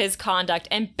for his conduct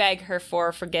and beg her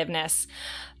for forgiveness.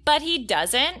 But he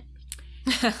doesn't.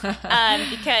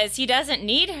 Because he doesn't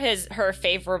need her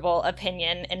favorable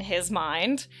opinion in his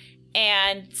mind.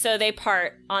 And so they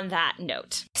part on that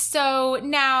note. So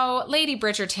now Lady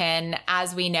Bridgerton,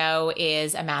 as we know,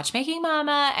 is a matchmaking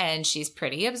mama, and she's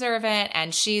pretty observant,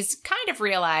 and she's kind of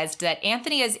realized that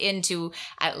Anthony is into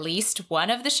at least one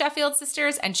of the Sheffield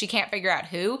sisters, and she can't figure out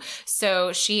who.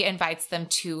 So she invites them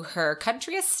to her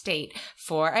country estate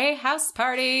for a house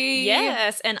party.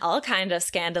 Yes, and all kind of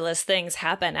scandalous things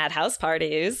happen at house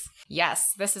parties.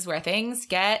 Yes, this is where things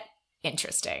get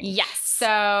interesting. Yes.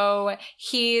 So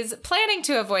he's planning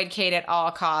to avoid Kate at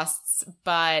all costs,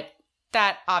 but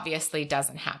that obviously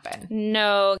doesn't happen.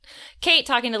 No. Kate,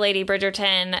 talking to Lady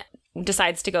Bridgerton,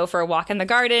 decides to go for a walk in the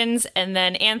gardens, and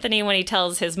then Anthony, when he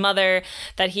tells his mother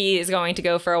that he is going to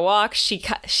go for a walk,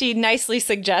 she nicely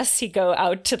suggests he go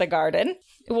out to the garden,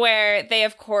 where they,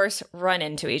 of course, run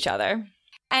into each other.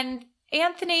 And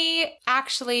Anthony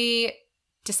actually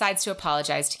decides to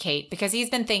apologize to Kate because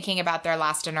he's been thinking about their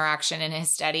last interaction in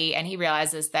his study, and he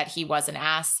realizes that he was an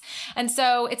ass. And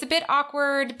so it's a bit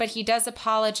awkward, but he does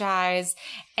apologize.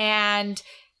 And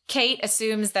Kate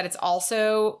assumes that it's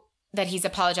also that he's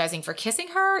apologizing for kissing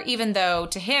her, even though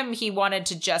to him, he wanted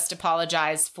to just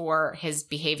apologize for his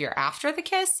behavior after the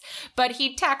kiss. But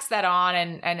he tacks that on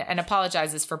and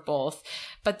apologizes for both.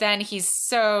 But then he's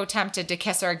so tempted to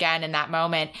kiss her again in that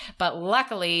moment. But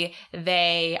luckily,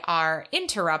 they are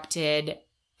interrupted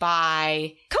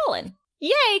by Colin.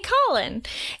 Yay, Colin.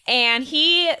 And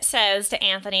he says to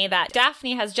Anthony that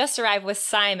Daphne has just arrived with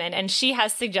Simon, and she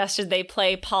has suggested they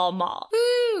play Pall Mall.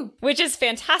 Woo! Which is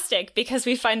fantastic because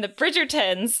we find the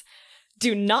Bridgertons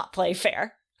do not play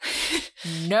fair.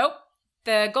 Nope.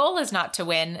 The goal is not to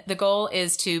win. The goal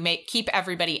is to keep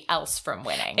everybody else from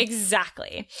winning.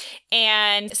 Exactly.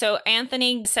 And so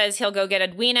Anthony says he'll go get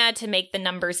Edwina to make the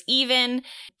numbers even.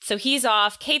 So he's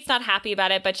off. Kate's not happy about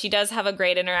it, but she does have a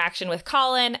great interaction with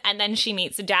Colin. And then she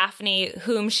meets Daphne,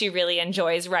 whom she really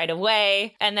enjoys right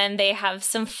away. And then they have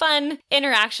some fun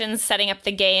interactions setting up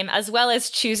the game, as well as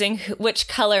choosing which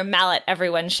color mallet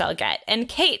everyone shall get. And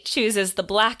Kate chooses the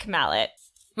black mallet,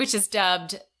 which is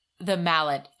dubbed the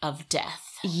Mallet of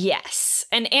Death. Yes.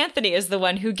 And Anthony is the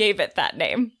one who gave it that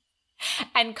name.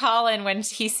 And Colin, when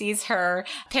he sees her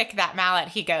pick that mallet,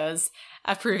 he goes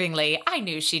approvingly, I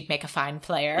knew she'd make a fine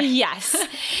player. Yes.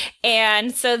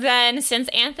 And so then, since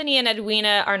Anthony and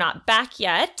Edwina are not back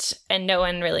yet, and no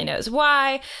one really knows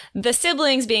why, the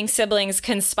siblings, being siblings,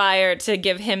 conspire to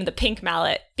give him the pink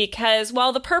mallet, because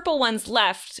while the purple one's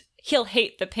left, he'll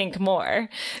hate the pink more.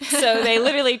 So they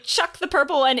literally chuck the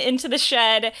purple one into the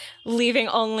shed, leaving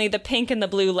only the pink and the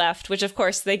blue left, which of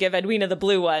course they give Edwina the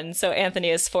blue one, so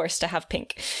Anthony is forced to have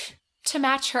pink. To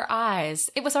match her eyes.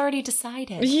 It was already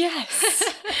decided.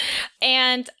 Yes.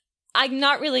 And I'm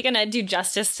not really going to do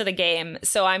justice to the game,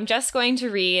 so I'm just going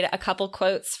to read a couple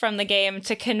quotes from the game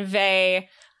to convey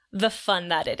the fun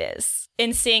that it is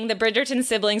in seeing the Bridgerton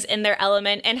siblings in their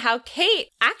element, and how Kate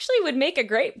actually would make a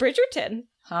great Bridgerton.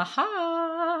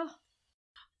 Ha-ha.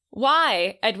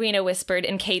 Why, Edwina whispered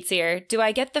in Kate's ear, do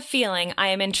I get the feeling I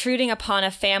am intruding upon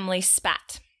a family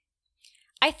spat?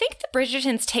 I think the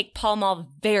Bridgertons take Pall Mall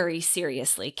very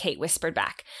seriously, Kate whispered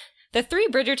back. The three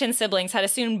Bridgerton siblings had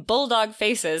assumed bulldog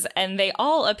faces, and they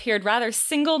all appeared rather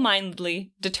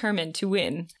single-mindedly determined to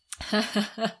win.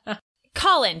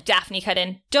 Colin, Daphne cut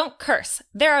in, don't curse.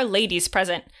 There are ladies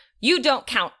present. You don't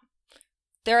count.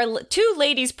 There are two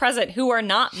ladies present who are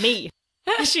not me.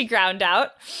 She ground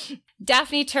out.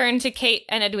 Daphne turned to Kate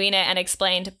and Edwina and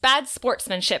explained, bad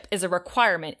sportsmanship is a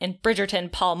requirement in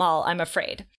Bridgerton Pall Mall, I'm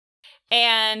afraid.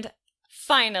 And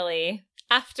finally,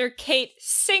 after Kate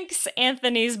sinks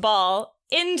Anthony's ball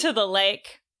into the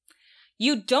lake,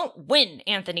 you don't win,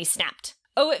 Anthony snapped.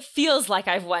 Oh, it feels like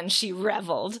I've won, she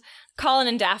reveled. Colin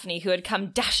and Daphne, who had come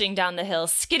dashing down the hill,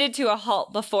 skidded to a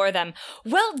halt before them.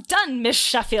 Well done, Miss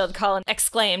Sheffield, Colin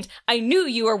exclaimed. I knew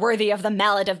you were worthy of the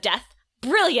mallet of death.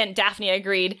 Brilliant, Daphne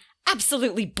agreed.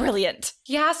 Absolutely brilliant.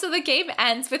 Yeah, so the game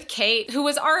ends with Kate, who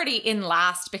was already in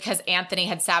last because Anthony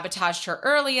had sabotaged her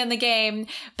early in the game,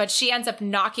 but she ends up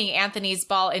knocking Anthony's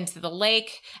ball into the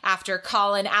lake after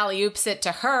Colin alley-oops it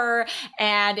to her,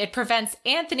 and it prevents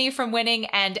Anthony from winning,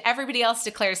 and everybody else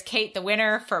declares Kate the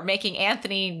winner for making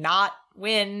Anthony not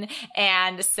win,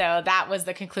 and so that was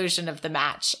the conclusion of the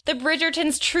match. The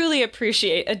Bridgertons truly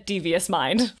appreciate a devious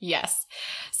mind. Yes.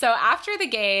 So after the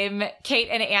game, Kate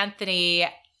and Anthony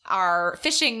are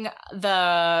fishing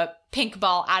the pink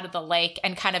ball out of the lake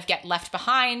and kind of get left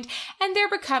behind, and they're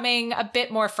becoming a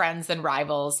bit more friends than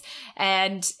rivals.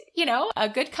 And, you know, a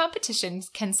good competition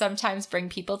can sometimes bring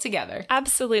people together.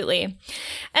 Absolutely.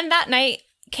 And that night,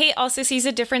 Kate also sees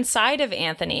a different side of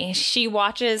Anthony. She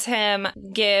watches him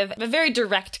give a very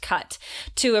direct cut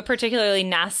to a particularly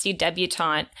nasty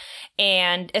debutante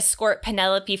and escort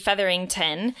Penelope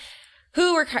Featherington,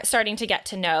 who we're starting to get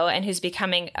to know and who's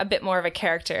becoming a bit more of a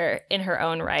character in her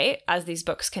own right as these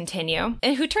books continue.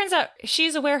 And who turns out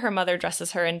she's aware her mother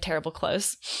dresses her in terrible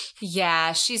clothes.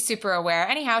 Yeah, she's super aware.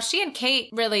 Anyhow, she and Kate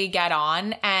really get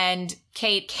on, and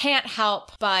Kate can't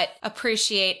help but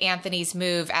appreciate Anthony's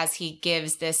move as he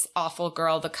gives this awful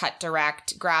girl the cut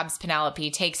direct, grabs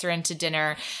Penelope, takes her into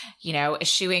dinner, you know,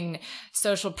 eschewing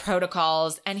social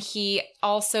protocols. And he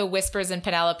also whispers in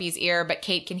Penelope's ear, but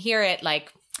Kate can hear it,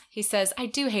 like, he says, "I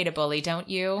do hate a bully, don't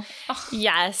you?" Oh.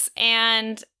 Yes,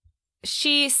 and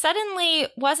she suddenly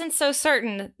wasn't so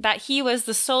certain that he was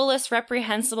the soulless,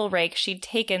 reprehensible rake she'd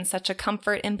taken such a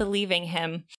comfort in believing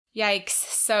him. Yikes.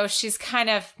 So she's kind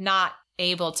of not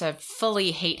able to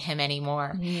fully hate him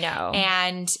anymore. No.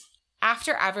 And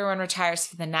after everyone retires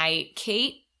for the night,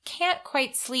 Kate can't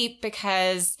quite sleep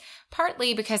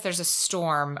partly because there's a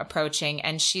storm approaching,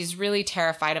 and she's really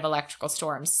terrified of electrical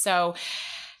storms. So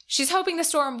she's hoping the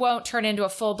storm won't turn into a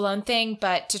full-blown thing,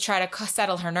 but to try to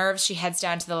settle her nerves, she heads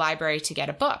down to the library to get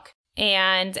a book.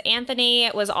 And Anthony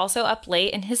was also up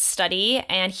late in his study,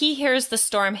 and he hears the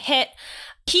storm hit.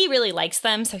 He really likes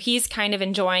them, so he's kind of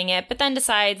enjoying it, but then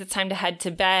decides it's time to head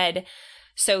to bed.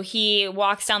 So he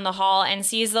walks down the hall and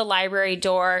sees the library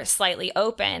door slightly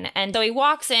open. And though he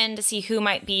walks in to see who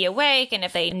might be awake and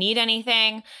if they need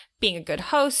anything, being a good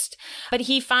host, but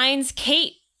he finds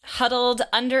Kate huddled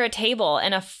under a table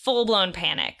in a full-blown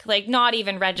panic, like not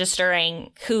even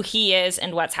registering who he is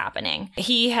and what's happening.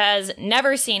 He has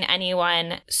never seen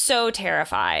anyone so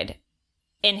terrified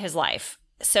in his life.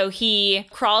 So he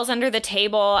crawls under the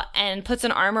table and puts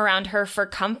an arm around her for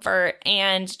comfort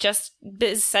and just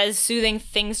says soothing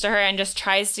things to her and just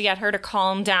tries to get her to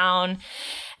calm down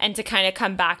and to kind of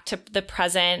come back to the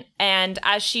present. And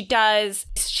as she does,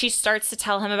 she starts to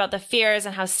tell him about the fears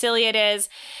and how silly it is.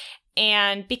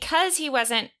 And because he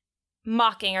wasn't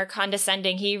mocking or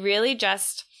condescending,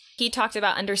 he talked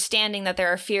about understanding that there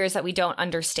are fears that we don't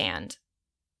understand.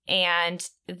 And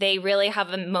they really have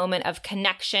a moment of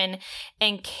connection.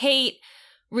 And Kate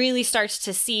really starts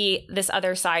to see this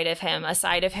other side of him, a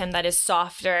side of him that is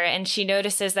softer. And she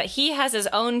notices that he has his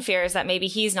own fears that maybe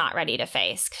he's not ready to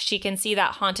face. She can see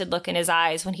that haunted look in his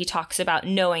eyes when he talks about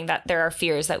knowing that there are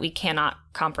fears that we cannot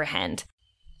comprehend.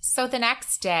 So the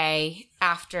next day,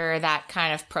 after that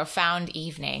kind of profound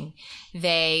evening,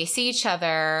 they see each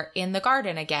other in the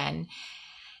garden again.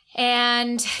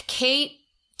 And Kate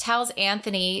tells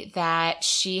Anthony that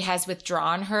she has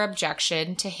withdrawn her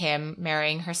objection to him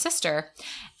marrying her sister.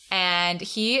 And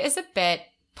he is a bit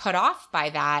put off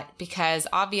by that because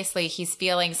obviously he's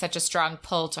feeling such a strong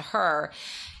pull to her.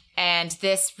 And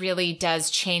this really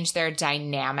does change their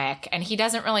dynamic. And he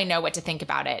doesn't really know what to think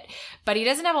about it. But he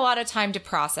doesn't have a lot of time to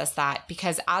process that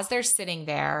because as they're sitting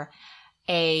there,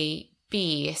 a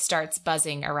bee starts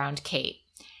buzzing around Kate.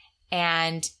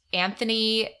 And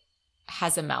Anthony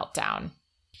has a meltdown.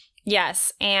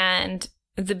 Yes, and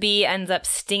the bee ends up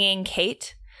stinging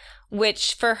Kate,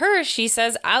 which for her, she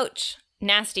says, ouch,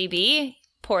 nasty bee,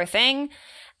 poor thing,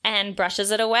 and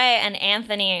brushes it away. And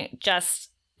Anthony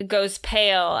just goes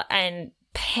pale and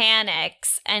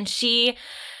panics, and she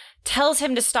tells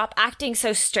him to stop acting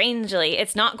so strangely.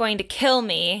 It's not going to kill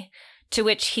me, to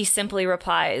which he simply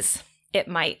replies, it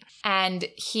might. And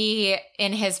he,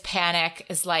 in his panic,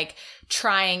 is like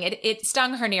trying, it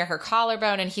stung her near her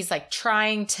collarbone, and he's like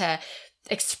trying to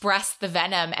express the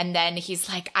venom, and then he's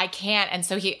like, I can't. And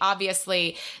so he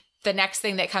obviously, the next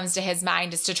thing that comes to his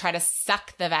mind is to try to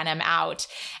suck the venom out.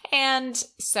 And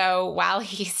so while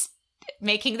he's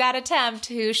making that attempt,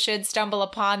 who should stumble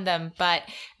upon them but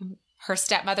her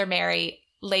stepmother Mary,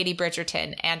 Lady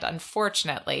Bridgerton, and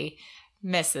unfortunately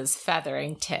Mrs.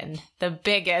 Featherington, the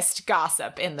biggest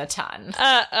gossip in the ton.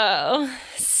 Uh-oh.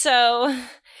 So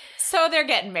they're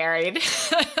getting married.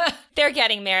 They're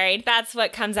getting married. That's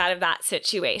what comes out of that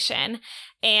situation.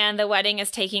 And the wedding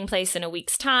is taking place in a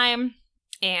week's time.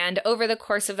 And over the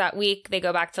course of that week, they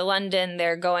go back to London.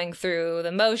 They're going through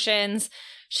the motions.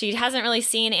 She hasn't really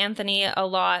seen Anthony a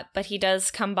lot, but he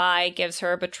does come by, gives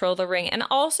her a betrothal ring, and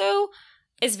also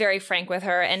is very frank with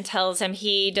her and tells him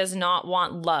he does not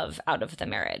want love out of the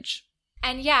marriage.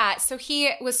 And yeah, so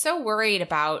he was so worried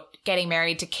about getting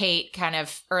married to Kate kind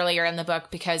of earlier in the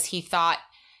book because he thought,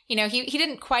 he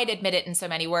didn't quite admit it in so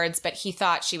many words, but he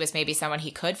thought she was maybe someone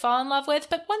he could fall in love with.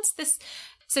 But once this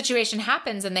situation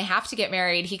happens and they have to get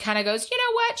married, he kind of goes, you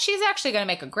know what? She's actually going to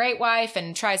make a great wife,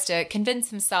 and tries to convince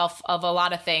himself of a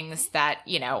lot of things that,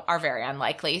 are very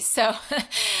unlikely. So,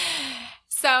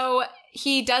 so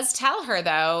he does tell her,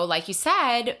 though, like you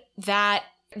said, that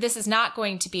this is not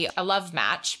going to be a love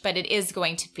match, but it is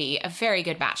going to be a very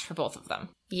good match for both of them.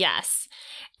 Yes.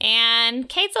 And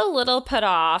Kate's a little put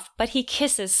off, but he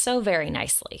kisses so very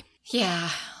nicely. Yeah.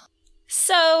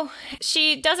 So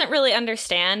she doesn't really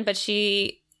understand, but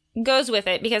she goes with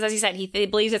it because, as you said, he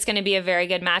believes it's going to be a very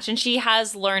good match, and she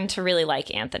has learned to really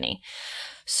like Anthony.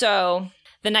 So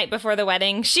the night before the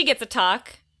wedding, she gets a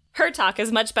talk. Her talk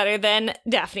is much better than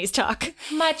Daphne's talk.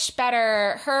 Much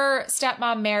better. Her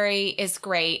stepmom, Mary, is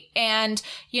great. And,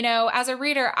 as a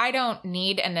reader, I don't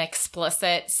need an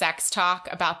explicit sex talk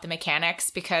about the mechanics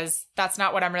because that's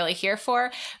not what I'm really here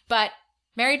for. But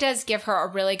Mary does give her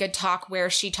a really good talk where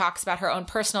she talks about her own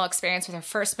personal experience with her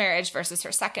first marriage versus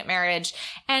her second marriage.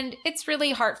 And it's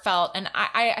really heartfelt. And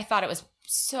I thought it was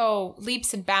so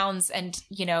leaps and bounds and,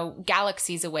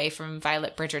 galaxies away from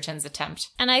Violet Bridgerton's attempt.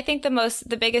 And I think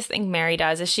the biggest thing Mary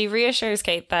does is she reassures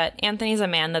Kate that Anthony's a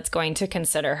man that's going to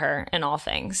consider her in all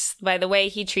things. By the way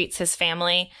he treats his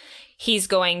family, he's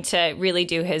going to really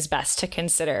do his best to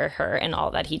consider her in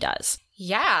all that he does.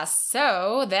 Yeah,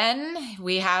 so then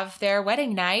we have their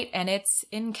wedding night, and it's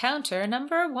encounter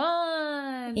number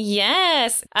 1.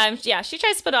 Yes. She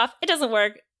tries to put it off. It doesn't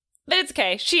work. But it's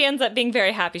okay. She ends up being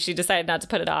very happy she decided not to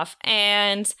put it off.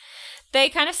 And they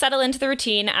kind of settle into the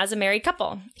routine as a married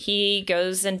couple. He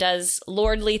goes and does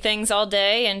lordly things all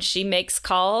day, and she makes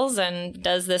calls and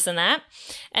does this and that.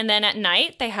 And then at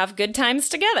night, they have good times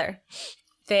together.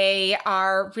 They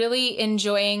are really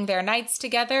enjoying their nights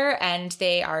together, and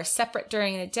they are separate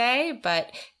during the day,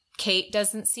 but Kate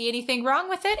doesn't see anything wrong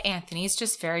with it. Anthony's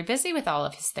just very busy with all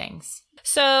of his things.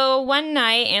 So one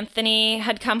night, Anthony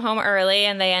had come home early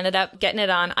and they ended up getting it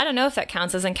on. I don't know if that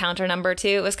counts as encounter number 2.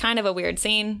 It was kind of a weird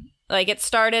scene. Like, it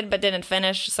started but didn't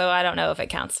finish, so I don't know if it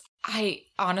counts. I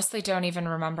honestly don't even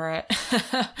remember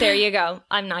it. There you go.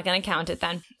 I'm not going to count it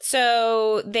then.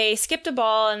 So they skipped a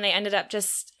ball and they ended up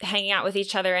just hanging out with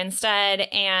each other instead.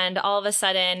 And all of a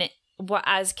sudden,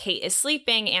 as Kate is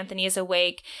sleeping, Anthony is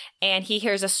awake and he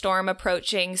hears a storm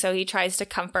approaching, so he tries to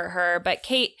comfort her. But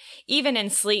Kate, even in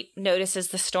sleep, notices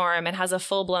the storm and has a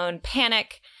full-blown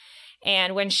panic.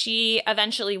 And when she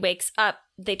eventually wakes up,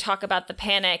 they talk about the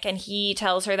panic, and he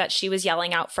tells her that she was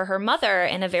yelling out for her mother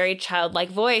in a very childlike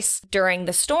voice during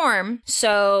the storm.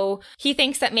 So he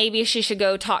thinks that maybe she should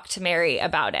go talk to Mary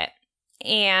about it.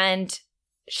 And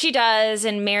she does,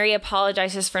 and Mary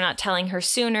apologizes for not telling her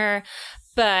sooner.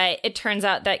 But it turns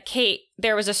out that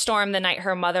there was a storm the night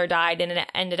her mother died, and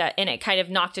it kind of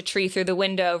knocked a tree through the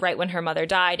window right when her mother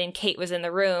died, and Kate was in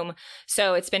the room.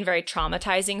 So it's been very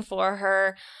traumatizing for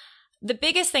her. The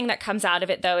biggest thing that comes out of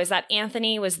it, though, is that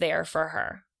Anthony was there for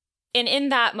her. And in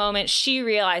that moment, she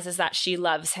realizes that she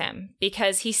loves him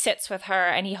because he sits with her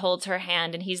and he holds her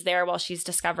hand and he's there while she's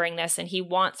discovering this, and he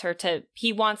wants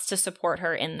to support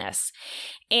her in this.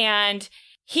 And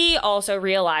he also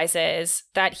realizes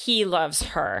that he loves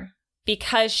her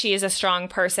because she is a strong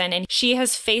person and she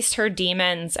has faced her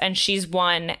demons and she's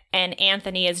won, and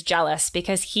Anthony is jealous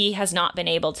because he has not been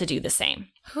able to do the same.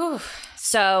 Whew.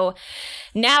 So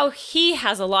now he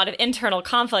has a lot of internal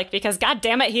conflict because, God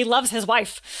damn it, he loves his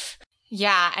wife.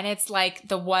 Yeah, and it's like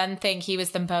the one thing he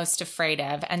was the most afraid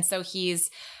of. And so he's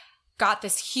got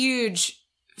this huge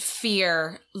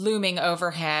fear looming over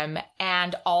him,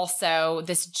 and also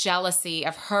this jealousy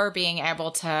of her being able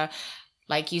to,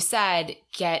 like you said,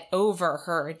 get over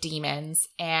her demons.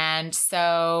 And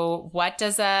so what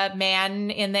does a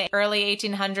man in the early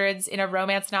 1800s in a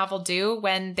romance novel do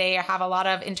when they have a lot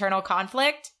of internal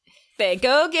conflict? They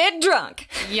go get drunk.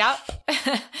 Yep.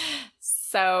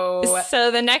 So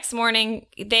the next morning,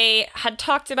 they had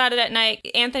talked about it at night.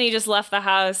 Anthony just left the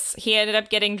house. He ended up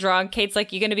getting drunk. Kate's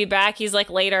like, "You going to be back?" He's like,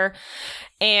 "Later."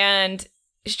 And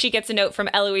she gets a note from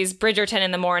Eloise Bridgerton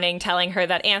in the morning telling her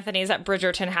that Anthony's at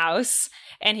Bridgerton House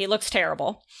and he looks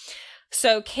terrible.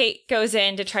 So Kate goes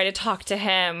in to try to talk to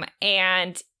him,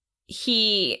 and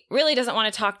he really doesn't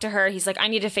want to talk to her. He's like, "I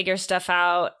need to figure stuff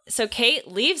out." So Kate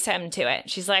leaves him to it.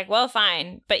 She's like, "Well,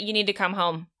 fine, but you need to come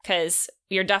home because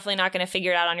you're definitely not going to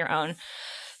figure it out on your own."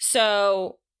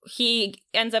 So he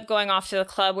ends up going off to the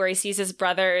club where he sees his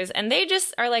brothers, and they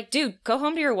just are like, "Dude, go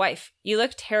home to your wife. You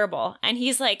look terrible." And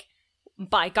he's like,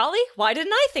 "By golly, why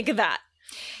didn't I think of that?"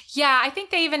 Yeah, I think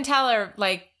they even tell her,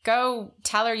 like, "Go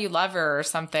tell her you love her," or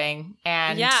something.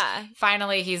 And yeah,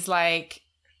 finally he's like,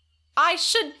 I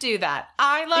should do that.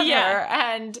 I love her.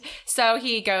 And so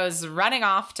he goes running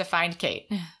off to find Kate.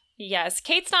 Yes,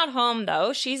 Kate's not home,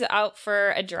 though. She's out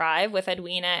for a drive with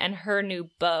Edwina and her new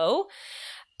beau.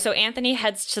 So Anthony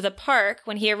heads to the park.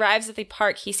 When he arrives at the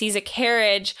park, he sees a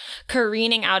carriage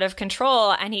careening out of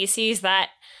control, and he sees that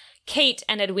Kate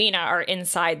and Edwina are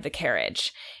inside the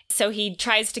carriage. So he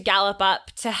tries to gallop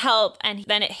up to help, and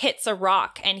then it hits a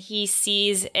rock, and he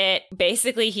sees it.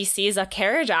 Basically, he sees a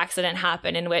carriage accident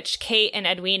happen in which Kate and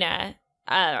Edwina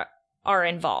are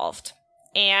involved.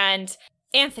 And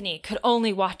Anthony could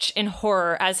only watch in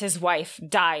horror as his wife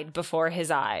died before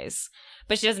his eyes.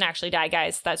 But she doesn't actually die,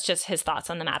 guys. That's just his thoughts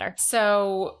on the matter.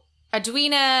 So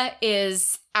Edwina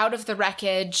is out of the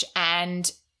wreckage and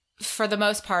for the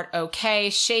most part, okay,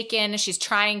 shaken. She's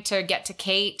trying to get to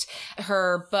Kate.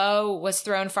 Her beau was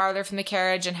thrown farther from the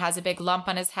carriage and has a big lump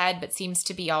on his head, but seems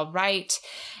to be all right.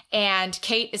 And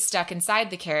Kate is stuck inside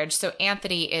the carriage. So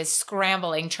Anthony is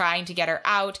scrambling, trying to get her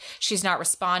out. She's not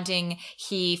responding.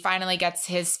 He finally gets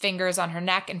his fingers on her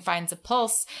neck and finds a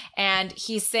pulse. And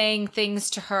he's saying things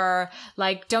to her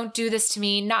like, don't do this to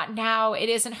me. Not now. It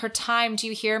isn't her time. Do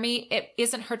you hear me? It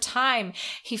isn't her time.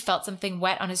 He felt something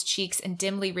wet on his cheeks and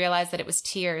dimly realized that it was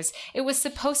tears. It was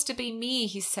supposed to be me,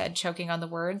 he said, choking on the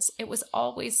words. It was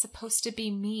always supposed to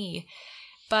be me.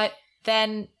 But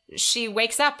then she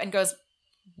wakes up and goes,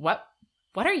 what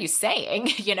are you saying?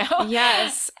 You know?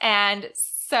 Yes. And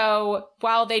so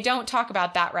while they don't talk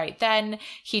about that right then,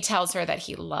 he tells her that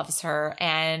he loves her.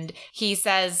 And he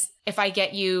says, if I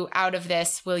get you out of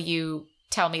this, will you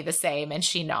tell me the same? And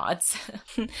she nods.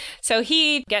 So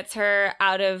he gets her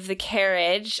out of the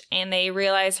carriage and they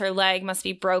realize her leg must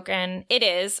be broken. It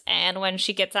is. And when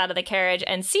she gets out of the carriage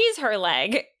and sees her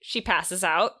leg, she passes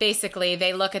out. Basically,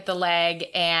 they look at the leg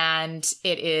and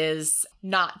it is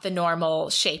not the normal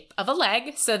shape of a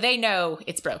leg. So they know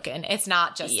it's broken. It's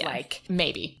not just like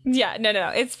maybe. Yeah, no.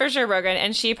 It's for sure broken.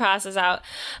 And she passes out.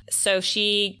 So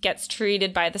she gets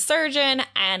treated by the surgeon.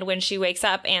 And when she wakes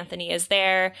up, Anthony is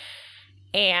there.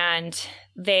 And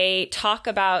they talk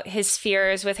about his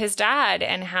fears with his dad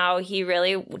and how he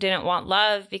really didn't want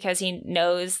love because he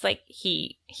knows, like,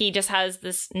 he just has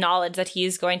this knowledge that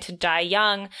he's going to die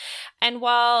young. And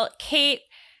while Kate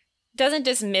doesn't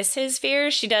dismiss his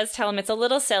fears, she does tell him it's a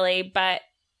little silly, but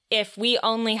if we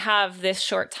only have this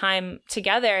short time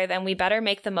together, then we better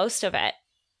make the most of it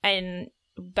and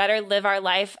better live our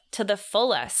life to the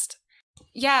fullest.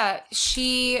 Yeah,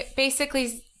 she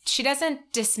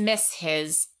doesn't dismiss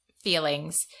his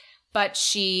feelings, but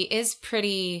she is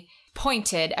pretty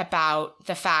pointed about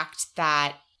the fact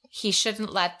that he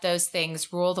shouldn't let those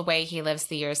things rule the way he lives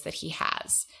the years that he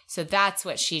has. So that's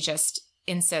what she just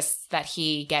insists that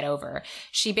he get over.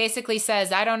 She basically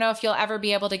says, I don't know if you'll ever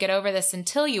be able to get over this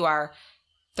until you are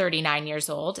 39 years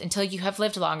old, until you have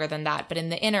lived longer than that. But in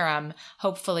the interim,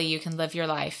 hopefully you can live your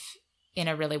life in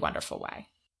a really wonderful way.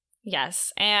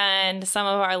 Yes, and some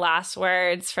of our last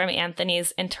words from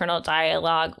Anthony's internal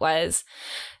dialogue was,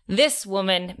 this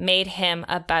woman made him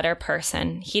a better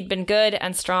person. He'd been good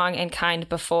and strong and kind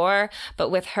before,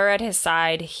 but with her at his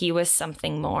side, he was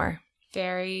something more.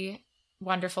 Very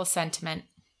wonderful sentiment.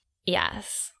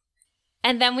 Yes.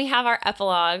 And then we have our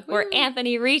epilogue where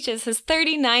Anthony reaches his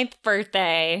 39th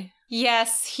birthday.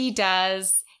 Yes, he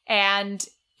does. And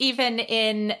even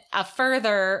in a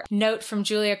further note from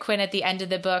Julia Quinn at the end of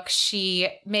the book, she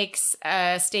makes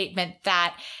a statement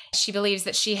that she believes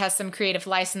that she has some creative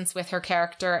license with her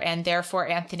character, and therefore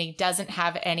Anthony doesn't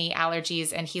have any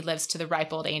allergies, and he lives to the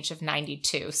ripe old age of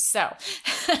 92. So,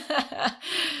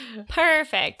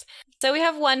 perfect. So we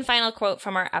have one final quote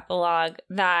from our epilogue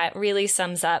that really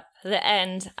sums up the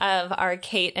end of our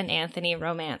Kate and Anthony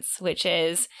romance, which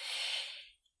is,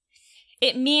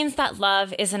 it means that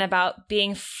love isn't about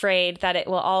being afraid that it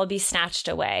will all be snatched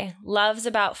away. Love's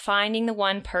about finding the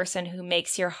one person who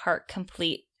makes your heart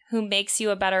complete, who makes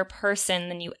you a better person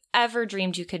than you ever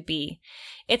dreamed you could be.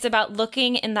 It's about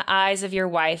looking in the eyes of your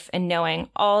wife and knowing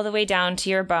all the way down to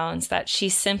your bones that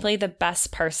she's simply the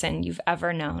best person you've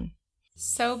ever known.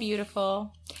 So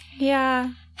beautiful.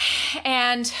 Yeah.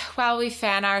 And while we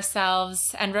fan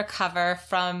ourselves and recover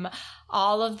from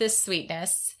all of this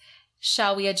sweetness,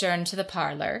 shall we adjourn to the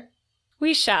parlor?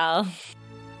 We shall.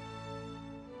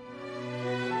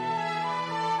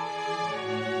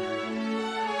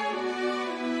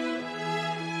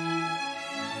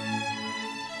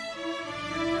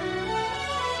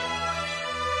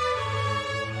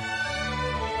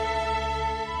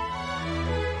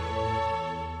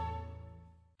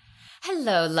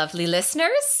 Hello, lovely listeners.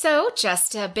 So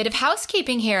just a bit of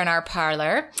housekeeping here in our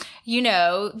parlor. You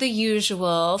know, the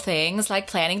usual things like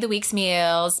planning the week's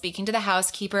meals, speaking to the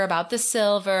housekeeper about the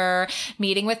silver,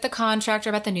 meeting with the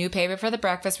contractor about the new paper for the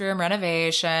breakfast room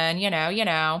renovation,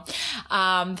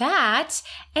 that.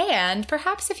 And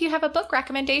perhaps if you have a book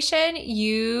recommendation,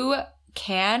 you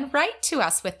can write to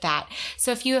us with that.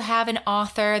 So if you have an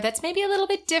author that's maybe a little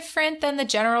bit different than the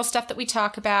general stuff that we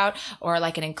talk about, or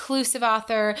like an inclusive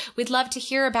author, we'd love to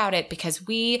hear about it because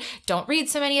we don't read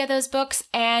so many of those books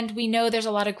and we know there's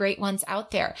a lot of great ones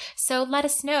out there. So let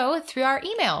us know through our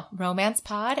email,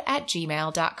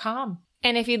 romancepod@gmail.com.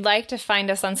 And if you'd like to find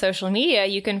us on social media,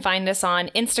 you can find us on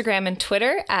Instagram and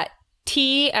Twitter at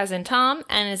T as in Tom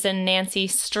and as in Nancy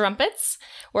Strumpets.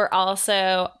 We're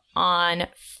also on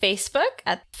Facebook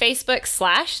at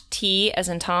Facebook/T as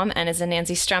in Tom and as in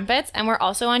Nancy Strumpets. And we're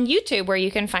also on YouTube where you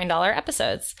can find all our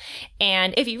episodes.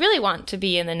 And if you really want to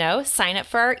be in the know, sign up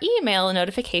for our email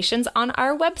notifications on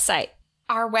our website.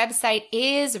 Our website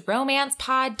is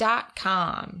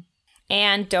romancepod.com.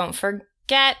 And don't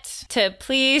forget to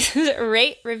please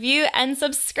rate, review, and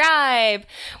subscribe.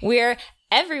 We're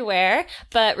everywhere,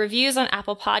 but reviews on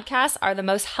Apple Podcasts are the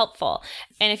most helpful.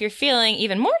 And if you're feeling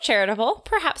even more charitable,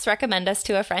 perhaps recommend us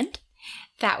to a friend.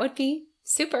 That would be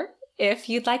super if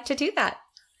you'd like to do that.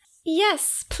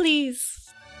 Yes, please.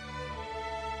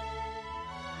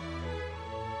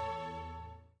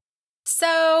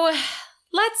 So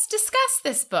let's discuss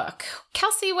this book.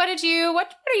 Kelsey, what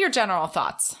are your general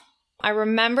thoughts? I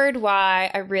remembered why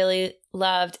I really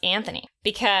loved Anthony,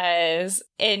 because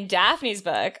in Daphne's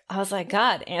book, I was like,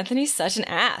 God, Anthony's such an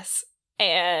ass.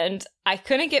 And I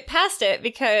couldn't get past it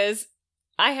because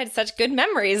I had such good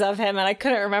memories of him and I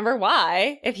couldn't remember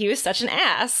why, if he was such an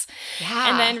ass. Yeah.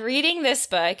 And then reading this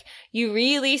book, you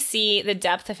really see the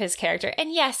depth of his character.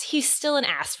 And yes, he's still an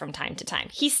ass from time to time.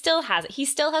 He still has it. He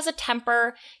still has a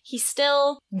temper. He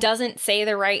still doesn't say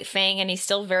the right thing. And he's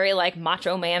still very like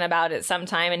macho man about it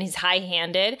sometime. And he's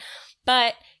high-handed.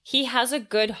 But he has a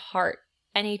good heart.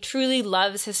 And he truly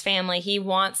loves his family. He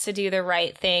wants to do the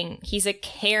right thing. He's a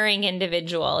caring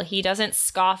individual. He doesn't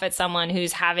scoff at someone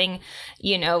who's having,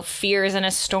 fears in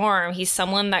a storm. He's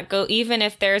someone that even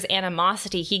if there's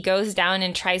animosity, he goes down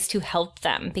and tries to help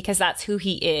them because that's who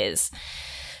he is.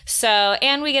 So,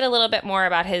 and we get a little bit more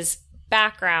about his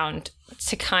background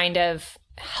to kind of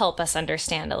help us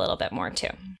understand a little bit more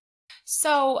too.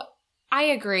 So I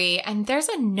agree. And there's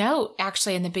a note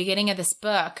actually in the beginning of this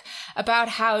book about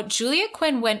how Julia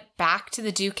Quinn went back to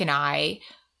the Duke and I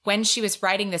when she was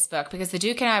writing this book because the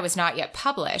Duke and I was not yet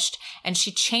published, and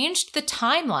she changed the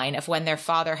timeline of when their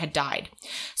father had died.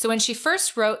 So when she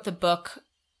first wrote the book,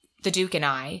 The Duke and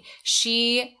I,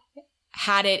 she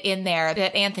had it in there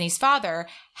that Anthony's father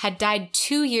had died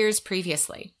 2 years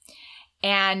previously.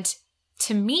 And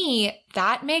to me,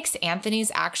 that makes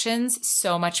Anthony's actions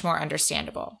so much more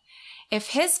understandable.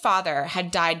 If his father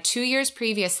had died 2 years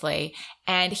previously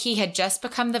and he had just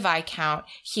become the Viscount,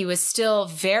 he was still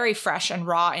very fresh and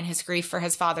raw in his grief for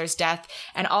his father's death.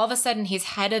 And all of a sudden he's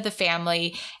head of the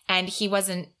family and he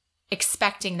wasn't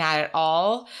expecting that at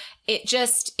all.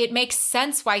 It makes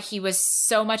sense why he was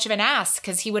so much of an ass,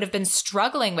 because he would have been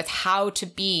struggling with how to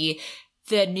be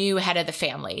the new head of the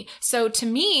family. So to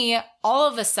me, all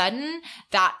of a sudden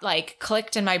that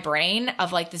clicked in my brain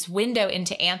of this window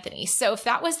into Anthony. So if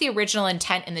that was the original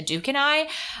intent in The Duke and I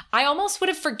almost would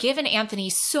have forgiven Anthony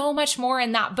so much more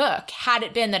in that book had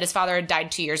it been that his father had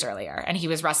died 2 years earlier and he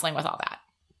was wrestling with all that.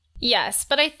 Yes,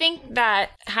 but I think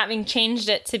that having changed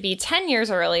it to be 10 years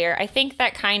earlier, I think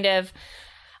that kind of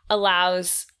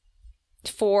allows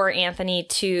for Anthony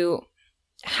to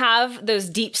have those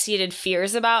deep-seated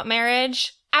fears about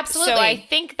marriage. Absolutely. So I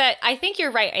think you're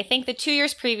right. I think the 2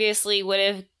 years previously would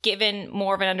have given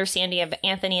more of an understanding of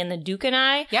Anthony and the Duke and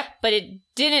I. Yep. But it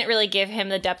didn't really give him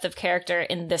the depth of character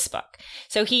in this book.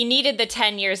 So he needed the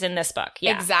 10 years in this book.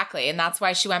 Yeah. Exactly. And that's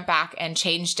why she went back and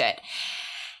changed it.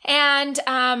 And,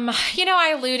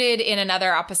 I alluded in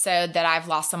another episode that I've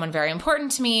lost someone very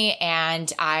important to me,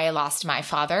 and I lost my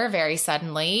father very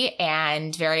suddenly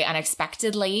and very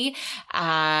unexpectedly,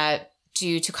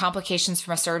 due to complications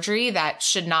from a surgery that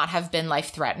should not have been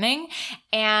life-threatening.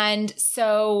 And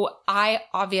so I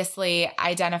obviously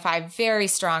identify very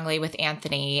strongly with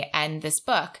Anthony and this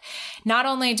book. Not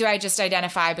only do I just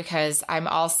identify because I'm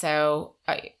also,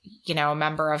 a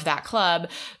member of that club,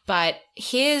 but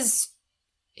his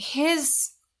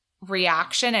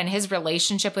reaction and his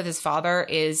relationship with his father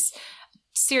is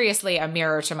seriously a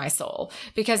mirror to my soul,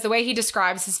 because the way he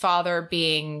describes his father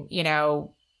being,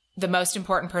 the most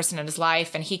important person in his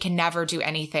life, and he can never do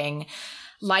anything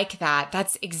like that.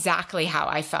 That's exactly how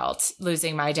I felt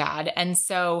losing my dad. And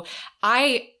so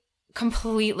I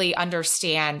completely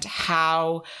understand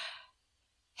how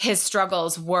his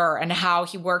struggles were and how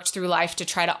he worked through life to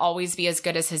try to always be as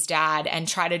good as his dad and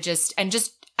try to just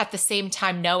at the same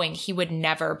time knowing he would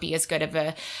never be as good of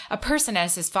a person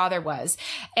as his father was.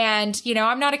 And,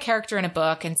 I'm not a character in a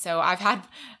book. And so I've had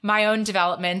my own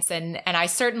developments and I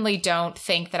certainly don't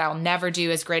think that I'll never do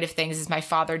as great of things as my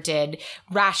father did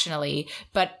rationally,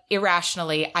 but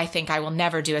irrationally, I think I will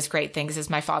never do as great things as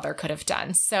my father could have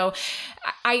done. So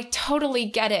I totally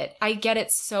get it. I get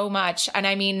it so much. And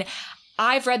I mean,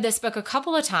 I've read this book a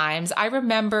couple of times. I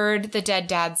remembered the dead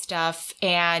dad stuff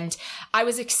and I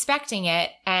was expecting it.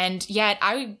 And yet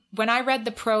when I read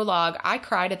the prologue, I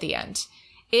cried at the end.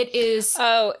 It is.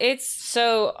 Oh, it's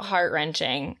so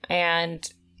heart-wrenching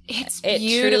and it's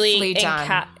beautifully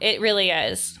done. It really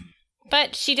is.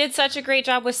 But she did such a great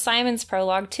job with Simon's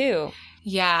prologue too.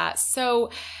 Yeah. So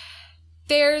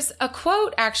there's a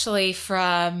quote actually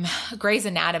from Grey's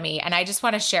Anatomy, and I just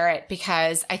want to share it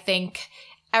because I think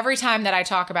every time that I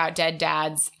talk about dead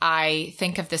dads, I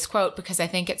think of this quote because I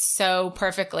think it so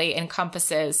perfectly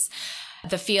encompasses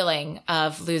the feeling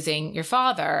of losing your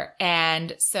father.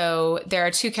 And so there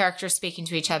are two characters speaking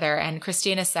to each other, and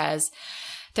Christina says,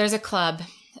 "There's a club,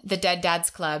 the Dead Dads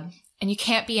Club, and you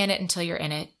can't be in it until you're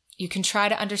in it. You can try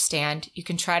to understand, you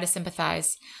can try to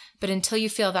sympathize, but until you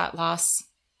feel that loss.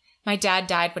 My dad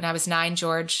died when I was 9,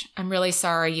 George. I'm really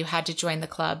sorry you had to join the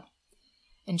club."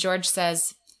 And George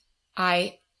says,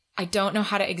 I don't know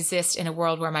how to exist in a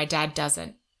world where my dad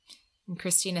doesn't. And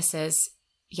Christina says,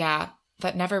 "Yeah,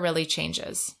 that never really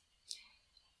changes."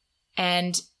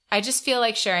 And I just feel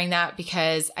like sharing that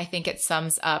because I think it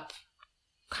sums up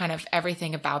kind of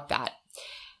everything about that.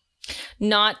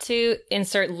 Not to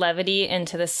insert levity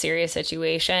into this serious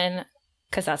situation,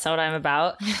 because that's not what I'm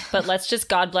about, but let's just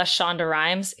God bless Shonda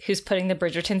Rhimes, who's putting the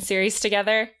Bridgerton series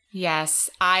together. Yes.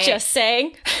 Just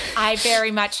saying. I very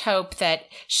much hope that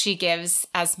she gives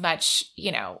as much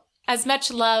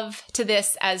love to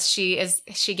this as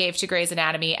she gave to Grey's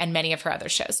Anatomy and many of her other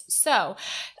shows. So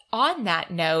on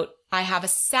that note, I have a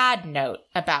sad note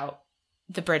about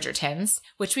the Bridgertons,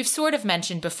 which we've sort of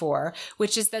mentioned before,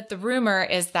 which is that the rumor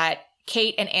is that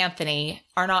Kate and Anthony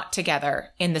are not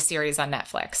together in the series on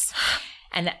Netflix.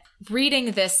 And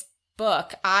reading this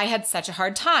book, I had such a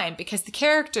hard time because the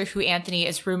character who Anthony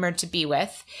is rumored to be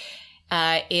with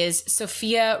is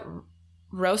Sophia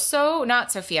Rosso,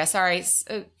 not Sophia, sorry,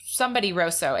 somebody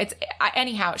Rosso.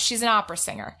 Anyhow, she's an opera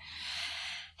singer.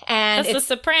 And it's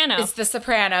the soprano. It's the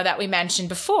soprano that we mentioned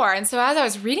before. And so as I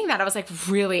was reading that, I was like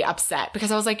really upset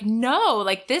because I was like, no,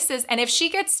 like this is, and if she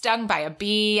gets stung by a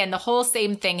bee and the whole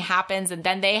same thing happens and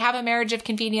then they have a marriage of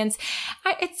convenience,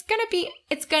 it's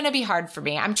going to be hard for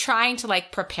me. I'm trying to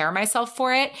like prepare myself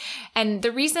for it. And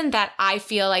the reason that I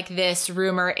feel like this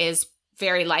rumor is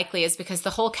very likely is because the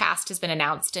whole cast has been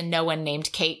announced and no one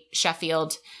named Kate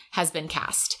Sheffield has been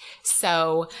cast.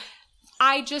 So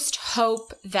I just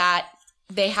hope that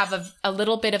they have a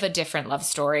little bit of a different love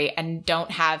story and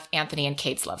don't have Anthony and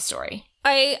Kate's love story.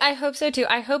 I hope so too.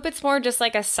 I hope it's more just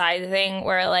like a side thing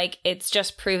where like it's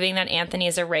just proving that Anthony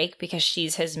is a rake because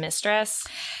she's his mistress.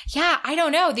 Yeah, I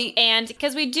don't know. And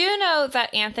because we do know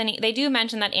that they do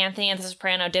mention that Anthony and the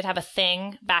soprano did have a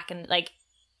thing back in like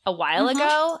a while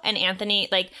ago, and Anthony,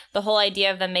 like the whole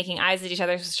idea of them making eyes at each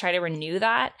other was to try to renew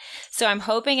that. So I'm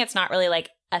hoping it's not really like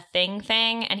a thing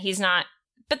and he's not.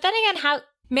 But then again,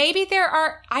 maybe there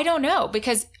are, I don't know,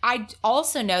 because I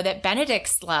also know that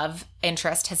Benedict's love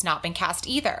interest has not been cast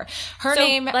either.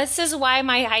 This is why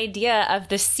my idea of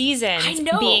the seasons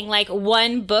being like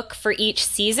one book for each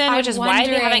season, which is why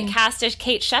they haven't casted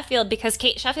Kate Sheffield, because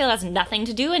Kate Sheffield has nothing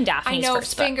to do in Daphne's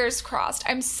first book. Fingers crossed.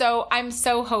 I'm so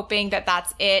hoping that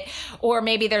that's it, or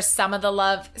maybe there's some of the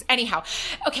love. Anyhow,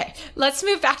 okay, let's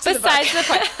move back to the book. Besides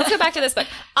the point, let's go back to this book.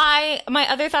 My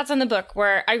other thoughts on the book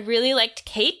were I really liked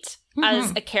Kate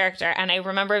as a character. And I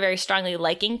remember very strongly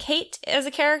liking Kate as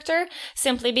a character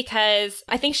simply because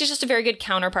I think she's just a very good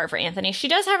counterpart for Anthony. She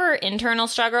does have her internal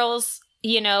struggles,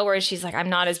 where she's like, I'm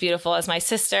not as beautiful as my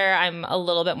sister. I'm a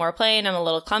little bit more plain. I'm a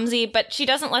little clumsy, but she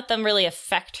doesn't let them really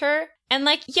affect her. And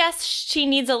like, yes, she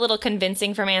needs a little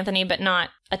convincing from Anthony, but not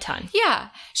a ton. Yeah.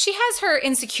 She has her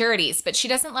insecurities, but she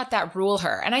doesn't let that rule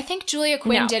her. And I think Julia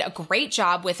Quinn did a great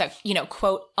job with a,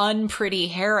 quote, unpretty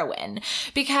heroine,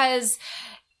 because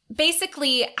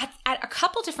basically, at a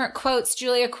couple different quotes,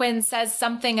 Julia Quinn says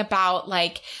something about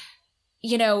like,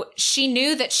 you know, she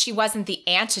knew that she wasn't the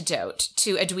antidote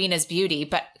to Edwina's beauty,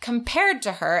 but compared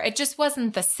to her, it just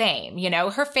wasn't the same. You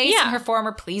know, her face and her form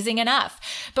are pleasing enough.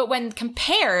 But when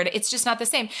compared, it's just not the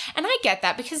same. And I get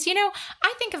that because, you know,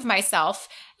 I think of myself,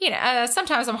 you know,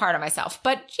 sometimes I'm hard on myself,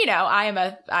 but you know, I'm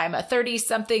a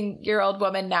 30-something-year-old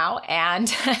woman now,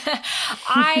 and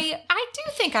I do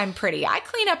think I'm pretty. I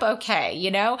clean up okay, you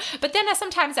know. But then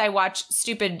sometimes I watch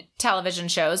stupid television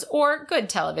shows or good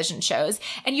television shows,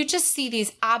 and you just see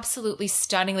these absolutely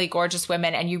stunningly gorgeous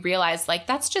women, and you realize like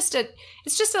it's just a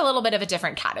little bit of a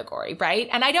different category, right?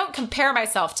 And I don't compare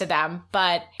myself to them,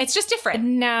 but it's just different.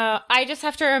 No, I just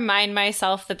have to remind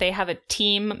myself that they have a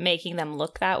team making them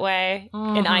look that way.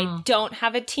 And I don't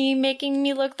have a team making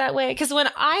me look that way. Because when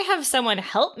I have someone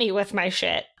help me with my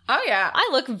shit, oh, yeah, I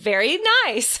look very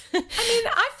nice. I mean,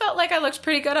 I felt like I looked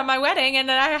pretty good on my wedding, and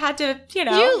then I had to, you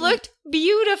know. You looked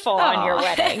beautiful on your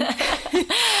wedding.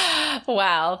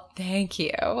 Well, thank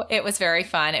you. It was very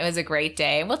fun. It was a great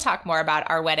day. We'll talk more about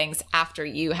our weddings after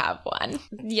you have one.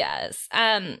 Yes.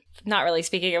 Not really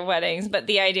speaking of weddings, but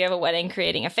the idea of a wedding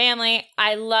creating a family.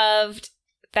 I loved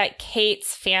that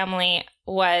Kate's family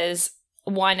was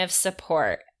one of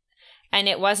support. And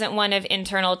it wasn't one of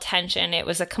internal tension. It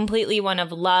was a completely one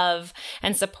of love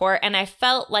and support. And I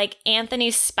felt like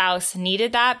Anthony's spouse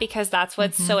needed that because that's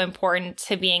what's so important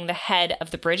to being the head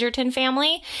of the Bridgerton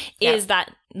family is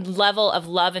that level of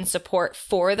love and support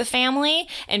for the family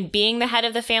and being the head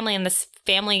of the family. And this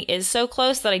family is so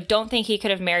close that I don't think he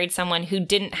could have married someone who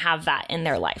didn't have that in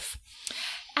their life.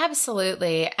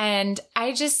 Absolutely. And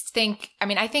I just think, I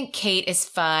mean, I think Kate is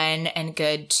fun and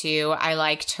good too. I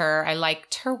liked her. I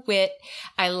liked her wit.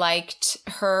 I liked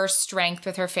her strength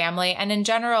with her family. And in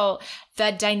general,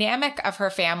 the dynamic of her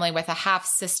family with a half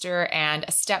sister and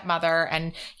a stepmother.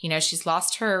 And, you know, she's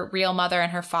lost her real mother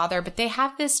and her father, but they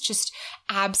have this just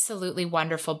absolutely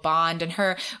wonderful bond. And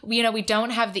her, you know, we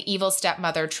don't have the evil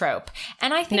stepmother trope.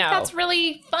 And I think that's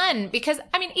really fun because,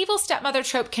 I mean, evil stepmother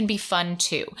trope can be fun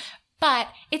too. But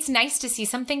it's nice to see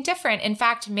something different. In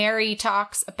fact, Mary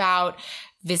talks about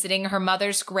visiting her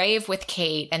mother's grave with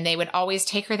Kate, and they would always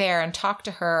take her there and talk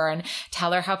to her and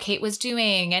tell her how Kate was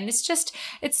doing. And it's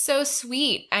so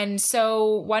sweet and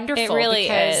so wonderful. It really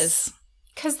is.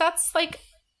 Because that's like,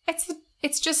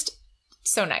 it's just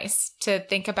so nice to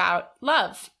think about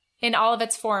love in all of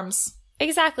its forms.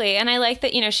 Exactly. And I like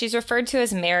that, you know, she's referred to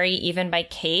as Mary even by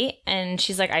Kate. And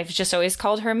she's like, I've just always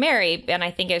called her Mary. And I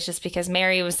think it's just because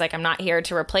Mary was like, I'm not here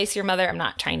to replace your mother. I'm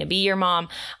not trying to be your mom.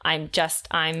 I'm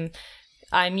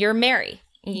your Mary.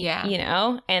 Yeah. You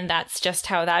know, and that's just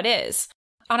how that is.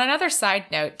 On another side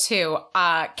note, too,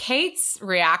 Kate's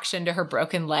reaction to her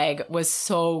broken leg was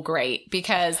so great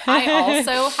because I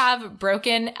also have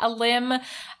broken a limb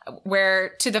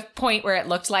to the point where it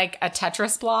looked like a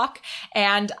Tetris block.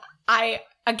 And I,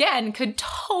 again, could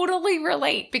totally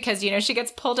relate because, you know, she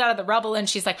gets pulled out of the rubble and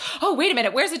she's like, oh, wait a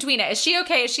minute, where's Edwina? Is she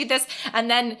okay? Is she this? And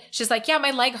then she's like, yeah,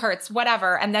 my leg hurts,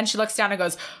 whatever. And then she looks down and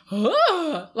goes,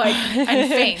 oh, like, and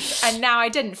faints. And now I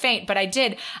didn't faint, but I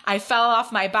did. I fell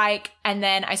off my bike and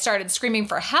then I started screaming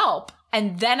for help.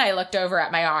 And then I looked over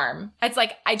at my arm. It's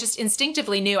like I just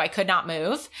instinctively knew I could not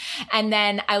move. And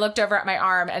then I looked over at my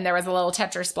arm and there was a little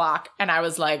Tetris block. And I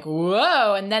was like,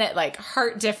 whoa. And then it like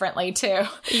hurt differently too.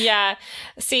 Yeah.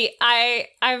 See,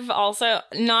 I've also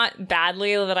not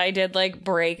badly that I did like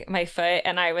break my foot.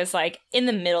 And I was like in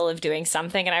the middle of doing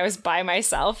something and I was by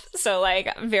myself. So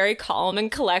like very calm and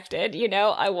collected, you know,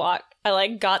 I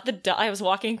was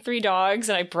walking 3 dogs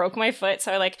and I broke my foot.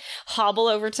 So I like hobble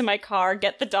over to my car,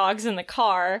 get the dogs in the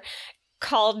car,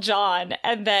 call John.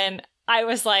 And then I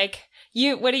was like,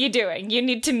 what are you doing? You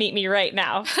need to meet me right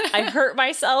now. I hurt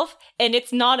myself and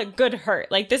it's not a good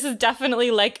hurt. Like this is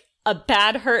definitely like a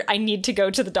bad hurt. I need to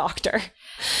go to the doctor.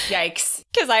 Yikes.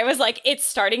 Because I was like, it's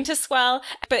starting to swell.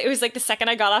 But it was like the second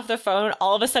I got off the phone,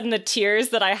 all of a sudden the tears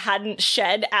that I hadn't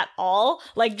shed at all,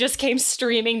 like just came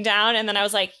streaming down. And then I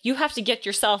was like, you have to get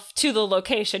yourself to the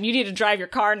location. You need to drive your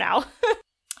car now.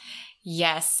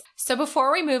 Yes. So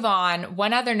before we move on,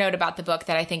 one other note about the book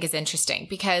that I think is interesting,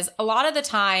 because a lot of the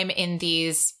time in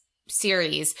these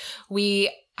series,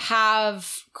 we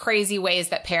have crazy ways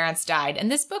that parents died.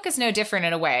 And this book is no different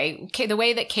in a way. The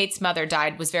way that Kate's mother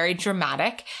died was very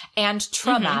dramatic and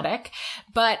traumatic.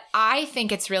 But I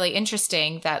think it's really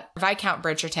interesting that Viscount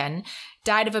Bridgerton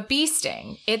died of a bee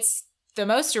sting. It's the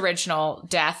most original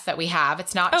death that we have.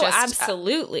 It's not just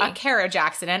absolutely a carriage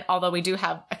accident, although we do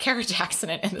have a carriage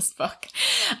accident in this book.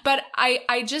 But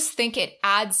I just think it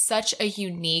adds such a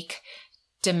unique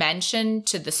dimension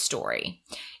to the story.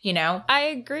 you know? I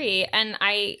agree. And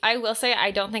I will say,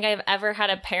 I don't think I've ever had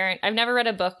I've never read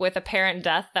a book with a parent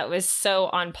death that was so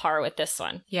on par with this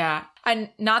one. Yeah.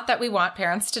 And not that we want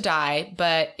parents to die,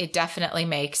 but it definitely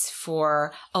makes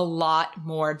for a lot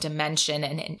more dimension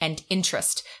and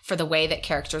interest for the way that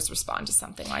characters respond to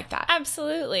something like that.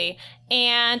 Absolutely.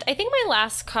 And I think my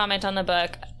last comment on the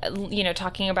book, you know,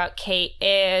 talking about Kate,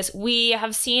 is we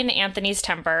have seen Anthony's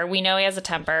temper. We know he has a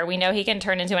temper. We know he can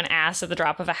turn into an ass at the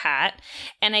drop of a hat.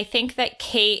 And I think that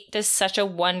Kate does such a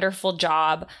wonderful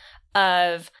job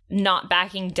of not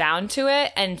backing down to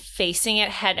it and facing it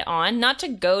head on, not to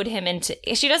goad him into,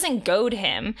 she doesn't goad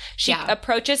him. She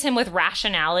approaches him with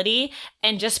rationality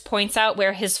and just points out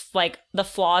where his, like, the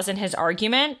flaws in his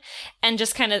argument and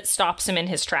just kind of stops him in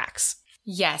his tracks.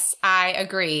 Yes, I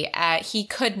agree. He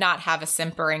could not have a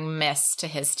simpering miss to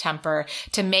his temper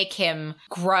to make him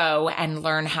grow and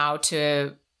learn how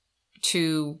to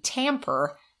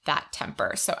tamper that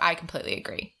temper. So I completely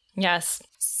agree. Yes.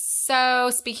 So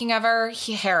speaking of our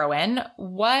heroine,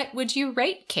 what would you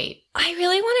rate Kate? I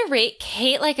really want to rate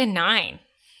Kate like a 9.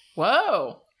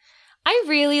 Whoa. I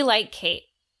really like Kate.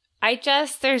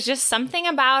 There's just something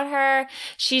about her.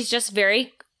 She's just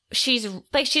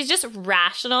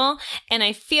rational. And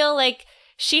I feel like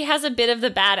she has a bit of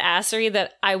the badassery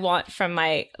that I want from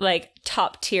my, like,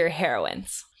 top tier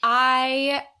heroines.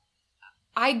 I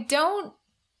don't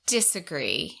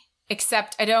disagree,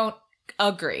 except I don't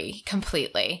agree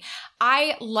completely.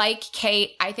 I like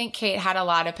Kate. I think Kate had a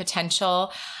lot of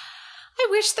potential. I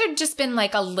wish there'd just been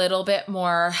like a little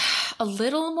more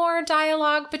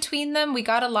dialogue between them. We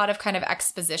got a lot of kind of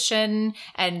exposition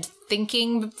and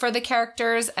thinking for the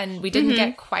characters, and we didn't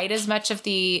get quite as much of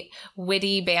the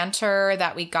witty banter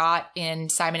that we got in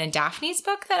Simon and Daphne's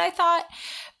book that I thought.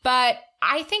 But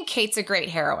I think Kate's a great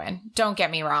heroine. Don't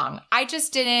get me wrong. I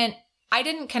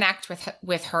didn't connect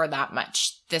with her that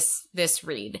much this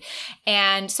read.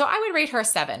 And so I would rate her a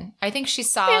 7. I think she's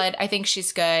solid. I think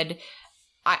she's good.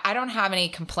 I don't have any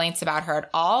complaints about her at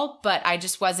all, but I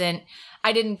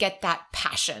didn't get that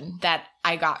passion that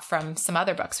I got from some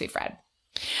other books we've read.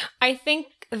 I think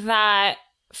that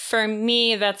for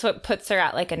me, that's what puts her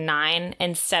at like a 9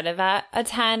 instead of at a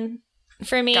 10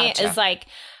 for me. Gotcha. Is like,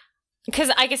 because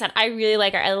like I said, I really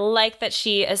like her. I like that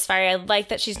she is fiery. I like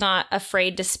that she's not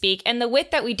afraid to speak. And the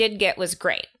wit that we did get was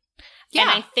great. Yeah.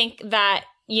 And I think that,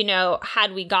 you know,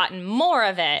 had we gotten more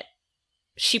of it,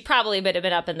 she probably would have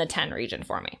been up in the 10 region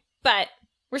for me. But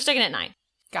we're sticking at 9.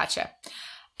 Gotcha.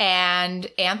 And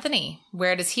Anthony,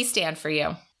 where does he stand for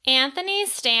you? Anthony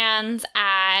stands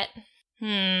at, I'm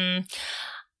going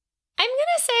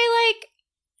to say like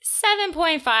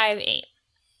 7.58.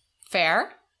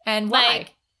 Fair. And why?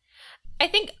 Like, I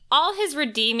think all his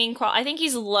redeeming I think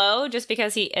he's low just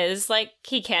because he is like,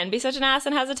 he can be such an ass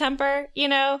and has a temper, you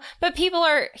know? But people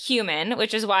are human,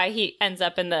 which is why he ends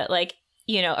up in the, like,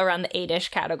 you know, around the 8-ish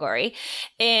category.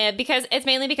 Because it's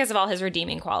mainly because of all his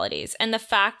redeeming qualities. And the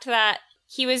fact that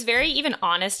he was very even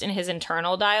honest in his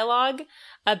internal dialogue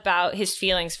about his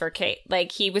feelings for Kate.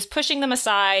 Like, he was pushing them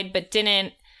aside, but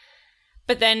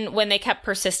then when they kept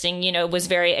persisting, you know, was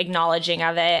very acknowledging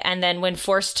of it. And then when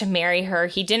forced to marry her,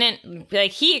 he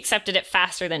accepted it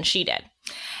faster than she did.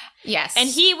 Yes. And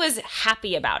he was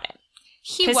happy about it.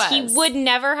 Because he would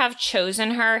never have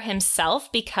chosen her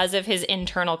himself because of his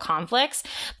internal conflicts.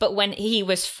 But when he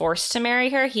was forced to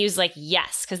marry her, he was like,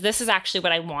 yes, because this is actually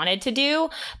what I wanted to do.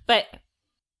 But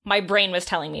my brain was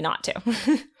telling me not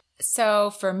to. So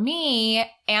for me,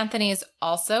 Anthony's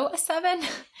also a 7.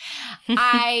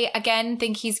 I, again,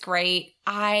 think he's great.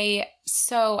 I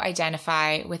so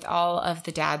identify with all of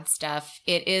the dad stuff.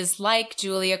 It is like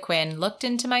Julia Quinn looked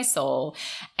into my soul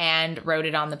and wrote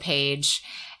it on the page.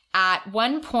 At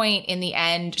one point in the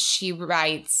end, she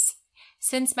writes,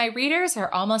 "Since my readers are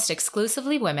almost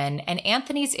exclusively women and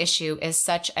Anthony's issue is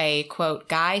such a, quote,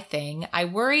 guy thing, I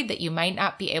worried that you might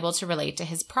not be able to relate to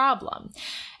his problem."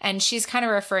 And she's kind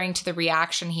of referring to the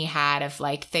reaction he had of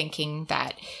like thinking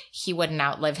that he wouldn't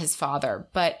outlive his father,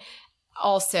 but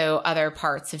also other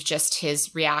parts of just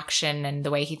his reaction and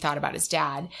the way he thought about his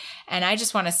dad. And I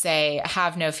just want to say,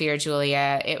 have no fear,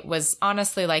 Julia. It was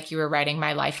honestly like you were writing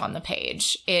my life on the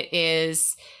page. It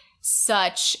is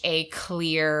such a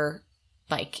clear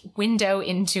like window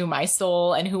into my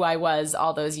soul and who I was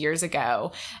all those years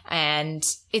ago. And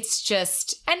it's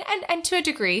just, and to a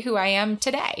degree who I am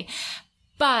today.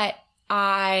 But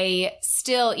I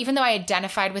still, even though I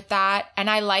identified with that, and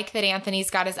I like that Anthony's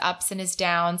got his ups and his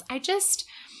downs, I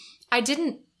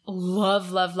didn't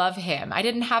love him. I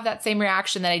didn't have that same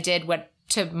reaction that I did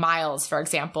to Miles, for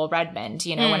example, Redmond,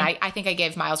 you know, when I think I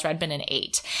gave Miles Redmond an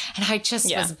 8 and I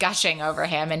just was gushing over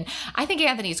him. And I think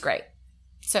Anthony's great.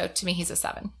 So to me, he's a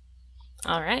 7.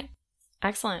 All right.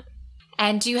 Excellent.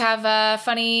 And do you have a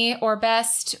funny or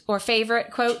best or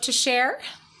favorite quote to share?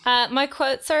 My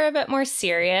quotes are a bit more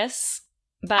serious.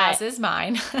 But, as is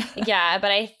mine. yeah,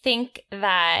 but I think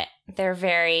that they're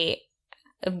very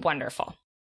wonderful.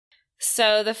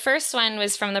 So the first one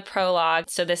was from the prologue.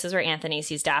 So this is where Anthony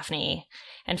sees Daphne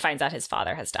and finds out his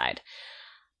father has died.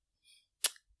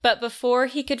 But before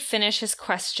he could finish his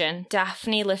question,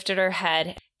 Daphne lifted her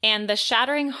head, and the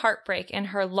shattering heartbreak in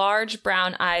her large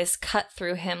brown eyes cut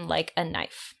through him like a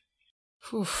knife.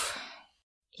 Oof.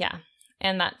 Yeah,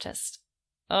 and that just,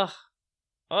 ugh.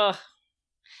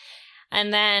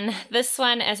 And then this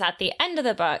one is at the end of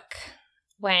the book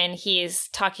when he's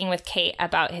talking with Kate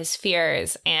about his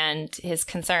fears and his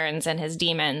concerns and his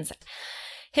demons.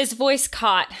 His voice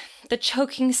caught. The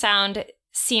choking sound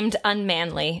seemed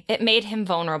unmanly. It made him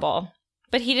vulnerable.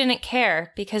 But he didn't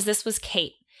care because this was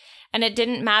Kate. And it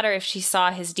didn't matter if she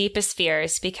saw his deepest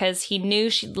fears because he knew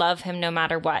she'd love him no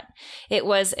matter what. It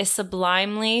was a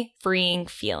sublimely freeing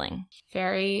feeling.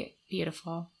 Very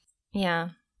beautiful. Yeah.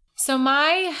 So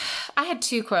I had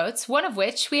 2 quotes, one of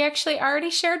which we actually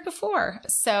already shared before.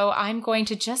 So I'm going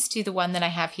to just do the one that I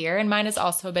have here. And mine is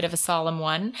also a bit of a solemn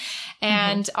one.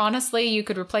 And honestly, you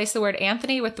could replace the word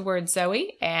Anthony with the word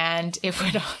Zoe, and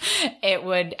it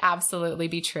would absolutely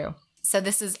be true. So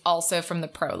this is also from the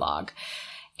prologue.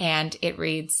 And it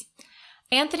reads,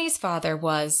 Anthony's father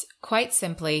was, quite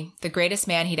simply, the greatest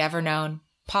man he'd ever known,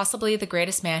 possibly the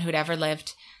greatest man who'd ever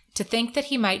lived. To think that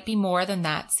he might be more than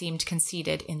that seemed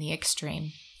conceited in the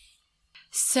extreme.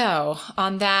 So,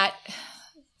 on that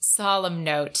solemn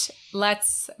note,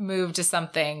 let's move to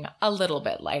something a little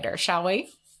bit lighter, shall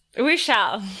we? We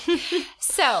shall.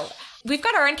 So, we've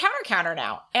got our encounter counter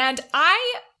now. And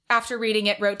I, after reading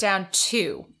it, wrote down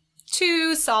 2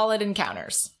 solid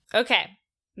encounters. Okay.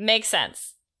 Makes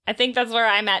sense. I think that's where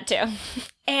I'm at too.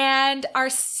 And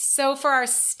so for our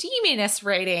steaminess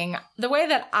rating, the way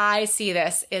that I see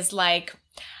this is like,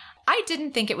 I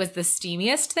didn't think it was the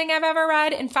steamiest thing I've ever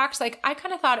read. In fact, like I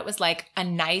kind of thought it was like a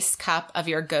nice cup of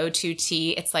your go-to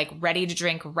tea. It's like ready to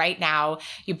drink right now.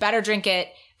 You better drink it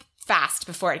fast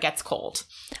before it gets cold.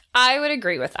 I would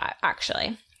agree with that,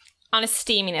 actually. On a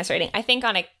steaminess rating. I think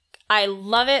I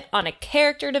love it on a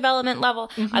character development level.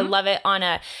 Mm-hmm. I love it on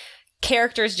a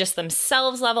characters just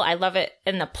themselves level. I love it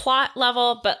in the plot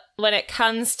level, but when it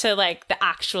comes to like the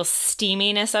actual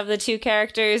steaminess of the 2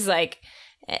 characters, like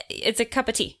it's a cup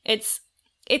of tea. It's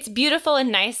beautiful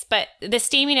and nice, but the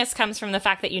steaminess comes from the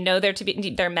fact that you know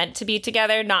they're meant to be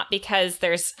together, not because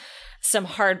there's some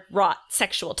hard wrought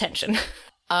sexual tension.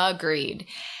 Agreed.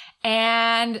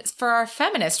 And for our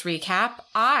feminist recap,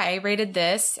 I rated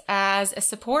this as a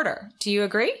supporter. Do you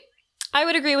agree? I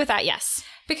would agree with that, yes.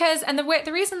 Because, and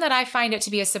the reason that I find it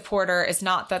to be a supporter is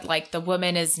not that like the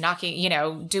woman is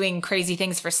doing crazy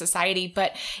things for society,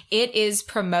 but it is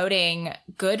promoting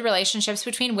good relationships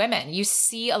between women. You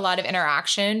see a lot of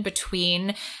interaction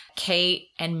between Kate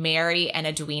and Mary and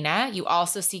Edwina. You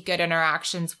also see good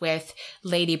interactions with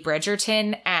Lady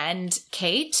Bridgerton and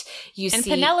Kate. And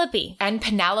Penelope. And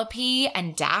Penelope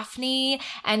and Daphne.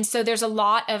 And so there's a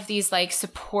lot of these like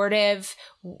supportive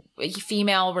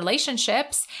female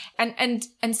relationships. And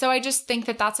so I just think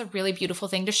that that's a really beautiful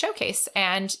thing to showcase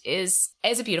and is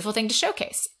a beautiful thing to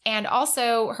showcase. And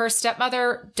also her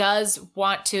stepmother does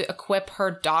want to equip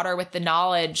her daughter with the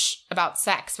knowledge about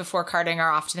sex before carting her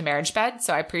off to the marriage bed.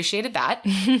 So I appreciated that.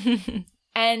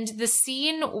 And the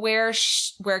scene where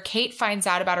Kate finds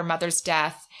out about her mother's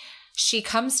death, she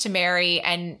comes to Mary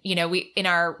and, we, in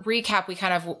our recap, we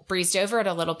kind of breezed over it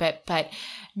a little bit, but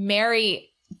Mary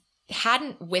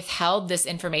hadn't withheld this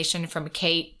information from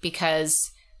Kate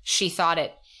because she thought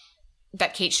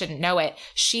that Kate shouldn't know it.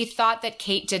 She thought that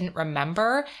Kate didn't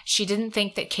remember. She didn't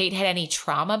think that Kate had any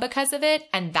trauma because of it.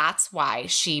 And that's why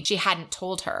she hadn't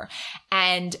told her.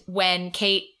 And when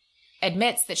Kate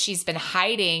admits that she's been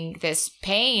hiding this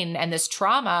pain and this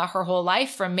trauma her whole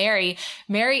life from Mary,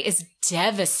 Mary is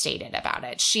devastated about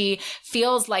it. She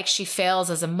feels like she fails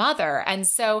as a mother. And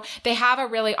so they have a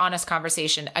really honest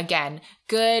conversation. Again,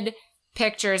 good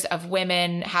pictures of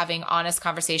women having honest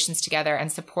conversations together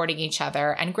and supporting each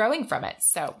other and growing from it.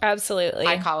 So absolutely,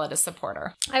 I call it a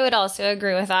supporter. I would also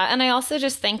agree with that. And I also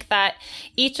just think that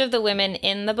each of the women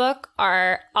in the book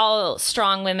are all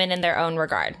strong women in their own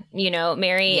regard.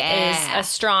 Mary is a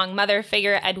strong mother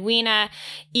figure. Edwina,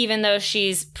 even though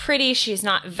she's pretty, she's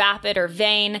not vapid or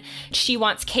vain. She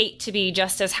wants Kate to be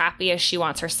just as happy as she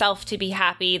wants herself to be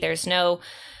happy. There's no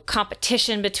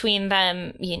competition between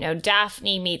them.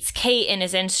 Daphne meets Kate and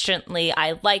is instantly,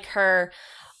 I like her.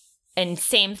 And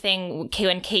same thing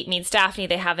when Kate meets Daphne,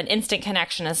 they have an instant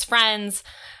connection as friends.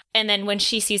 And then when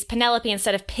she sees Penelope,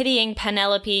 instead of pitying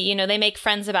Penelope, you know, they make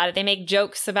friends about it. They make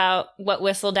jokes about what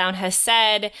Whistledown has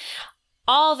said.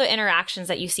 All the interactions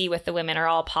that you see with the women are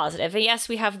all positive. And yes,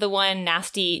 we have the one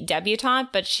nasty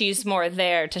debutante, but she's more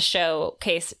there to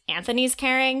showcase Anthony's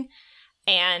caring.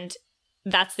 And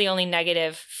that's the only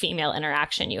negative female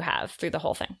interaction you have through the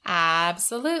whole thing.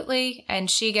 Absolutely. And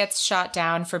she gets shot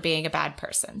down for being a bad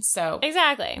person. So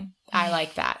exactly. I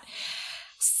like that.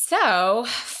 So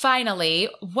finally,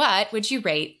 what would you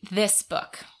rate this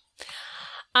book?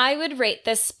 I would rate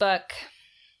this book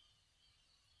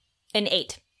an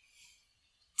 8.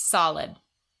 Solid.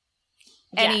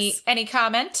 Yes. Any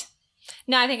comment?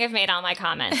 No, I think I've made all my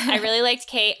comments. I really liked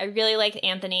Kate. I really liked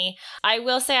Anthony. I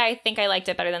will say I think I liked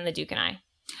it better than The Duke and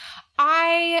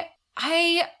I.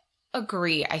 I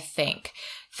agree, I think.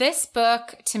 This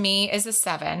book, to me, is a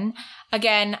 7.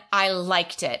 Again, I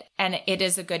liked it, and it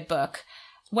is a good book.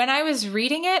 When I was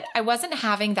reading it, I wasn't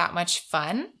having that much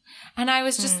fun. And I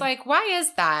was just like, why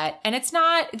is that? And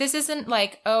this isn't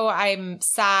like, oh, I'm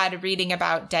sad reading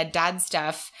about dead dad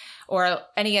stuff or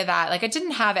any of that. Like, I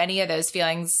didn't have any of those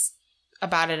feelings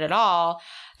about it at all.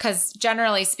 Because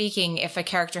generally speaking, if a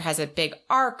character has a big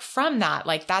arc from that,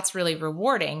 like, that's really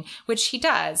rewarding, which he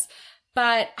does.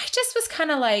 But I just was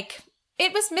kind of like,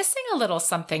 it was missing a little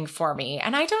something for me.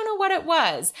 And I don't know what it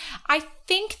was. I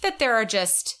think that there are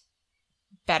just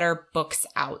better books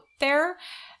out there.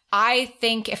 I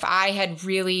think if I had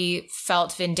really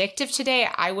felt vindictive today,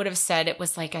 I would have said it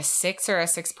was like a 6 or a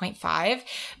 6.5.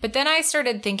 But then I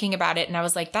started thinking about it and I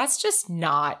was like, that's just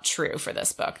not true for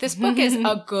this book. This book is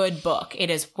a good book. It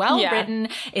is well written.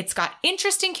 It's got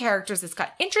interesting characters. It's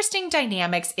got interesting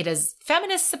dynamics. It is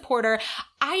feminist supporter.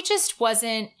 I just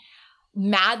wasn't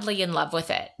madly in love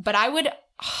with it, but I would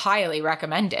highly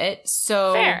recommend it.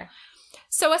 So fair.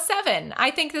 So a 7. I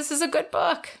think this is a good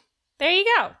book. There you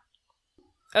go.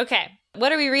 Okay.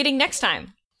 What are we reading next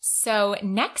time? So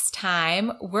next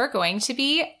time, we're going to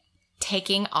be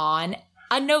taking on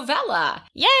a novella.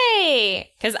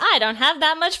 Yay! Because I don't have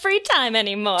that much free time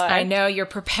anymore. I know you're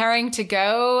preparing to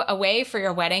go away for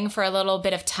your wedding for a little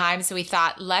bit of time. So we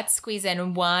thought, let's squeeze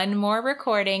in one more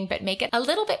recording, but make it a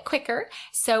little bit quicker.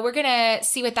 So we're going to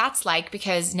see what that's like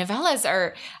because novellas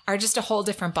are just a whole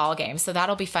different ballgame. So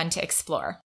that'll be fun to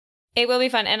explore. It will be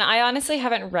fun. And I honestly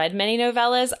haven't read many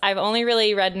novellas. I've only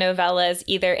really read novellas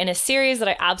either in a series that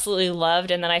I absolutely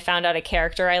loved and then I found out a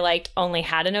character I liked only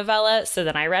had a novella, so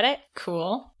then I read it.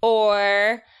 Cool.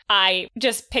 Or I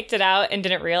just picked it out and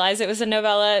didn't realize it was a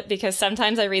novella because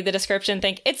sometimes I read the description,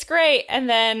 think it's great, and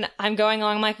then I'm going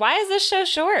along, I'm like, why is this show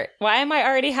short? Why am I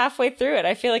already halfway through it?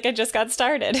 I feel like I just got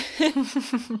started.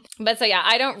 But so yeah,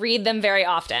 I don't read them very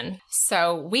often.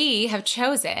 So we have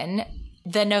chosen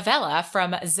the novella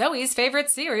from Zoe's favorite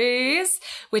series,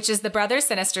 which is the Brother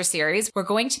Sinister series. We're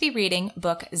going to be reading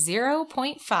book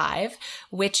 0.5,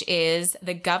 which is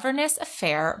The Governess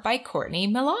Affair by Courtney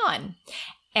Milan.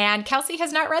 And Kelsey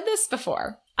has not read this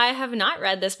before. I have not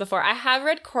read this before. I have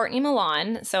read Courtney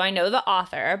Milan, so I know the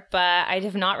author, but I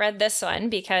have not read this one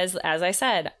because, as I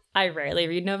said, I rarely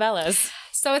read novellas.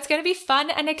 So it's going to be fun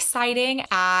and exciting.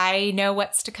 I know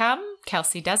what's to come.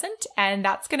 Kelsey doesn't, and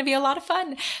that's going to be a lot of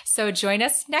fun. So join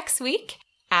us next week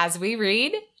as we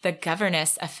read The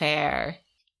Governess Affair.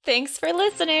 Thanks for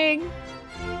listening.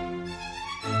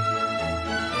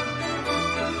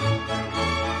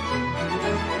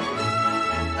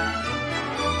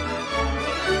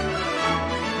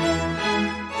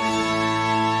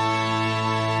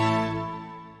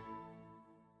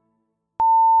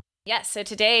 Yes, so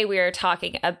today we are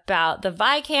talking about the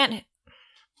Viscount.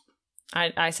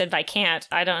 I said Viscount.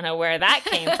 I don't know where that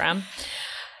came from.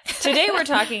 Today we're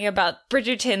talking about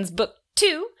Bridgerton's book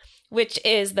 2, which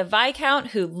is The Viscount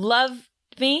Who Loved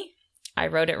Me. I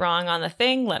wrote it wrong on the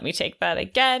thing. Let me take that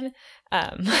again.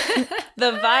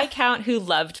 The Viscount Who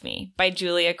Loved Me by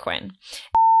Julia Quinn.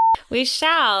 We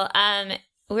shall.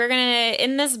 We're going to,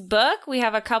 in this book, we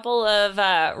have a couple of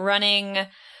running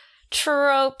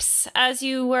tropes, as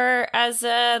you were, as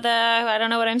I don't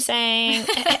know what I'm saying.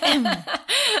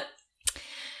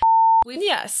 We've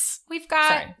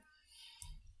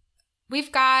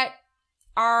got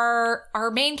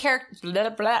our main character.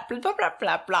 Blah, blah, blah, blah,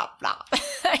 blah, blah, blah.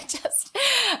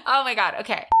 Oh my God.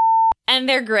 Okay. And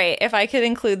they're great. If I could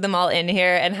include them all in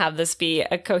here and have this be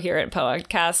a coherent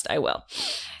podcast, I will.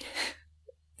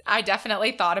 I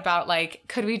definitely thought about, like,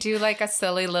 could we do, like, a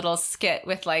silly little skit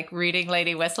with, like, reading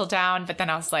Lady Whistledown? But then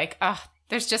I was like, oh,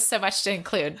 there's just so much to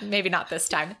include. Maybe not this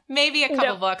time. Maybe a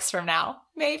couple books from now.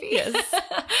 Maybe. Yes.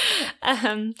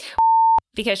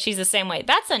 Because she's the same way.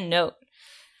 That's a note.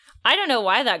 I don't know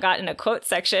why that got in a quote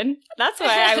section. That's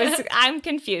why I'm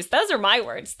confused. Those are my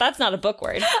words. That's not a book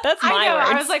word. That's my words.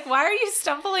 I was like, why are you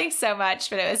stumbling so much?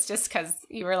 But it was just because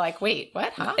you were like, wait,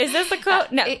 what? Huh? Is this a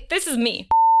quote? No, this is me.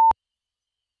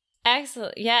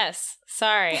 Excellent. Yes.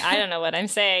 Sorry. I don't know what I'm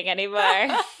saying anymore.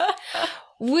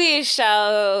 We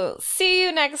shall see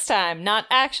you next time. Not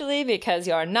actually, because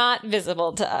you're not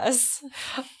visible to us.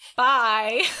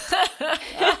 Bye.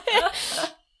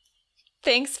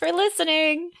 Thanks for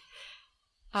listening.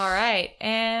 All right.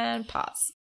 And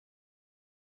pause.